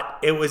 but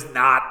it was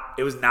not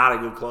a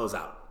good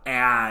closeout.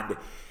 And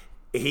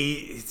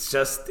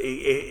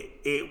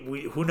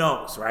who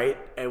knows, right?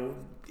 And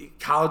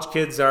college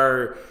kids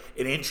are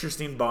an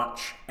interesting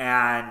bunch,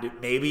 and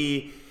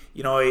maybe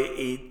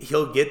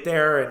he'll get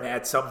there, and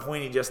at some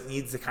point he just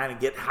needs to kind of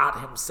get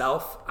hot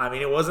himself. I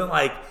mean, it wasn't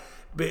like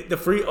the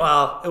free.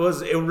 Well,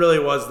 it really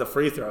was the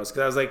free throws,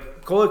 because I was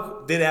like,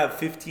 Kolek did have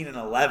 15 and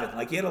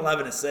 11. He had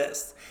 11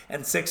 assists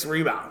and 6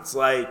 rebounds.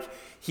 The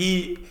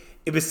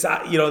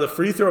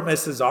free throw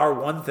misses are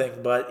one thing,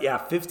 but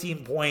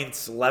 15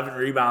 points, 11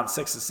 rebounds,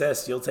 6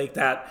 assists. You'll take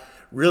that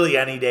really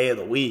any day of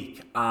the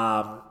week.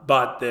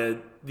 But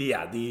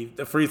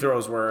the free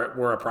throws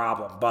were a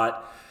problem.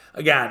 But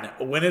again,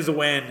 a win is a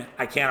win.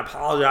 I can't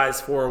apologize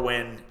for a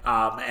win,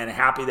 and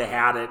happy they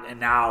had it. And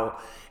now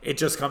it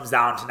just comes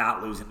down to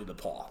not losing to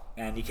DePaul,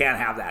 and you can't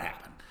have that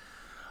happen.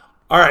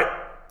 All right,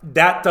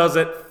 that does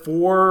it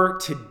for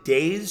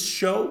today's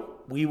show.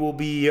 We will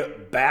be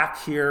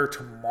back here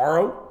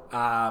tomorrow.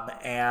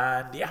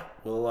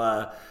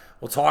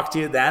 We'll talk to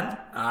you then.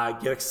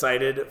 Get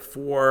excited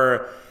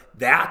for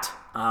that.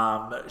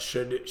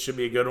 Should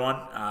be a good one.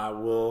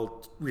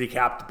 We'll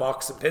recap the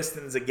Bucks and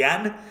Pistons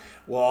again.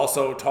 We'll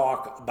also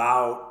talk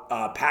about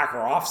Packer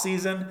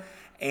offseason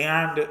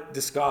and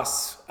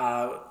discuss,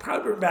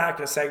 probably bring back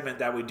a segment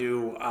that we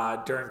do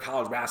during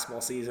college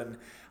basketball season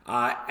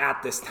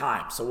at this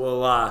time. So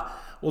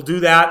we'll do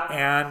that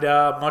and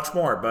much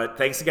more. But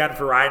thanks again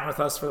for riding with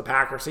us for the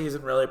Packer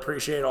season. Really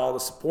appreciate all the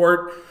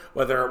support,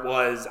 whether it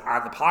was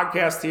on the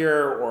podcast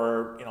here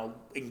or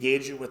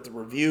engaging with the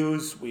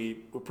reviews.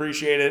 We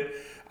appreciate it.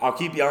 I'll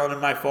keep yelling in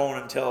my phone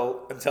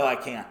until I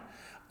can.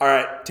 All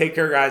right, take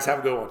care, guys. Have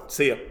a good one.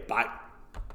 See ya. Bye.